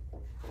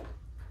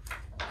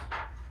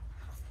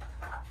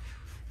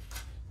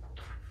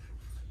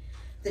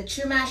 The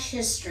Chumash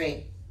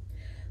history.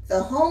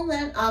 The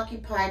homeland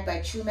occupied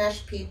by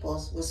Chumash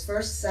peoples was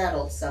first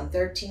settled some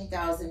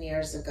 13,000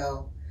 years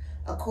ago.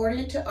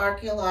 According to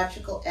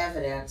archaeological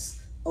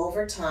evidence,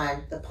 over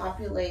time, the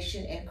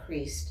population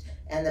increased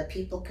and the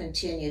people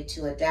continued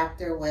to adapt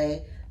their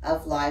way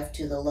of life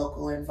to the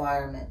local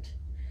environment.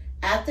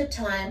 At the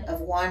time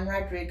of Juan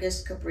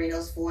Rodriguez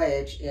Cabrito's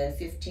voyage in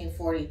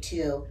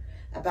 1542,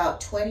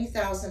 about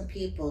 20,000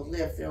 people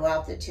lived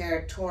throughout the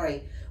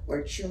territory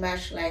where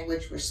Chumash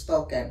language was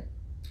spoken.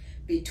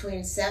 Between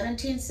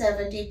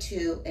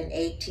 1772 and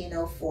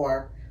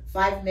 1804,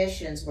 5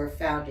 missions were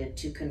founded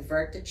to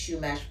convert the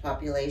Chumash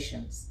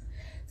populations.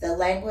 The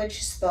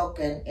language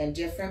spoken in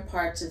different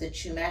parts of the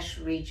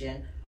Chumash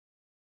region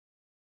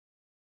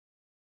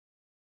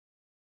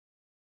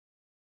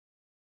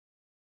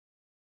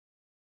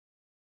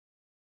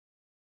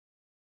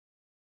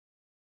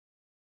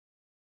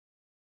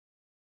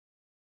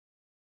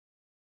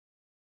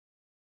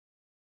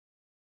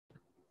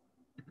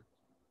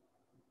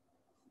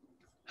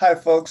Hi,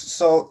 folks.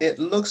 So it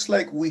looks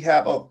like we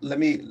have, oh, let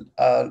me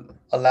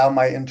allow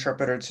my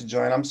interpreter to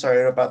join. I'm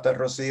sorry about that,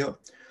 Rocio.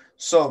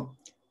 So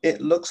it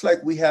looks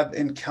like we have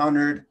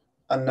encountered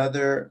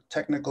another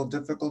technical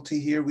difficulty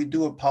here. We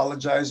do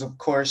apologize, of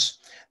course.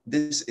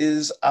 This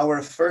is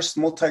our first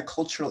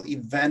multicultural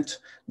event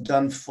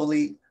done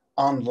fully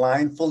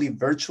online, fully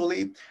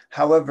virtually.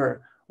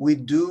 However, we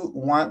do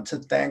want to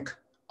thank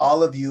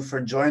all of you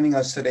for joining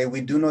us today. We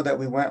do know that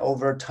we went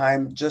over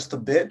time just a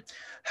bit.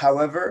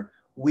 However,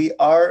 we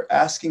are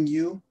asking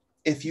you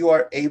if you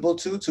are able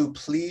to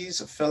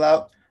please fill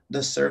out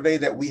the survey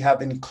that we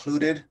have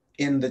included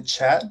in the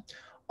chat.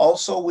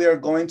 Also, we are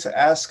going to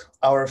ask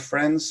our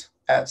friends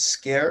at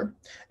SCAIR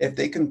if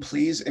they can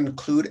please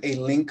include a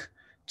link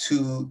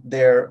to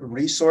their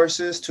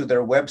resources, to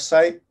their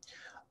website.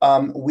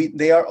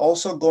 They are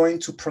also going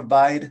to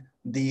provide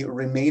the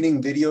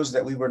remaining videos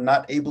that we were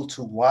not able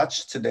to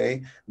watch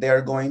today. They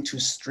are going to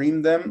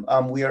stream them.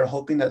 We are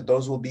hoping that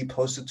those will be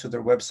posted to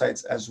their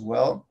websites as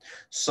well.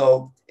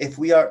 So if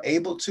we are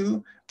able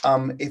to,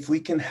 if we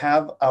can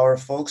have our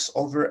folks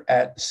over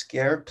at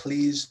SCAIR,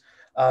 please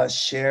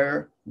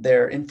share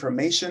their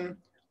information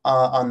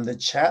on the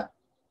chat.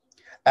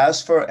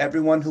 As for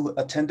everyone who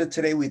attended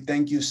today, we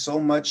thank you so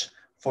much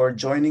for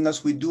joining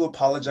us. We do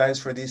apologize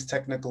for these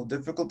technical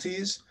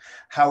difficulties.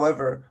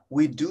 However,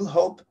 we do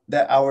hope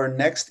that our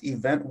next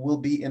event will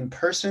be in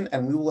person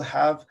and we will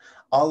have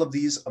all of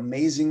these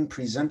amazing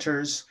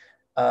presenters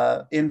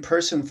in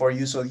person for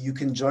you so you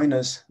can join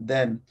us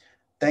then.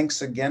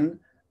 Thanks again,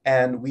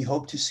 and we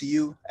hope to see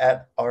you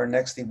at our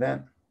next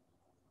event.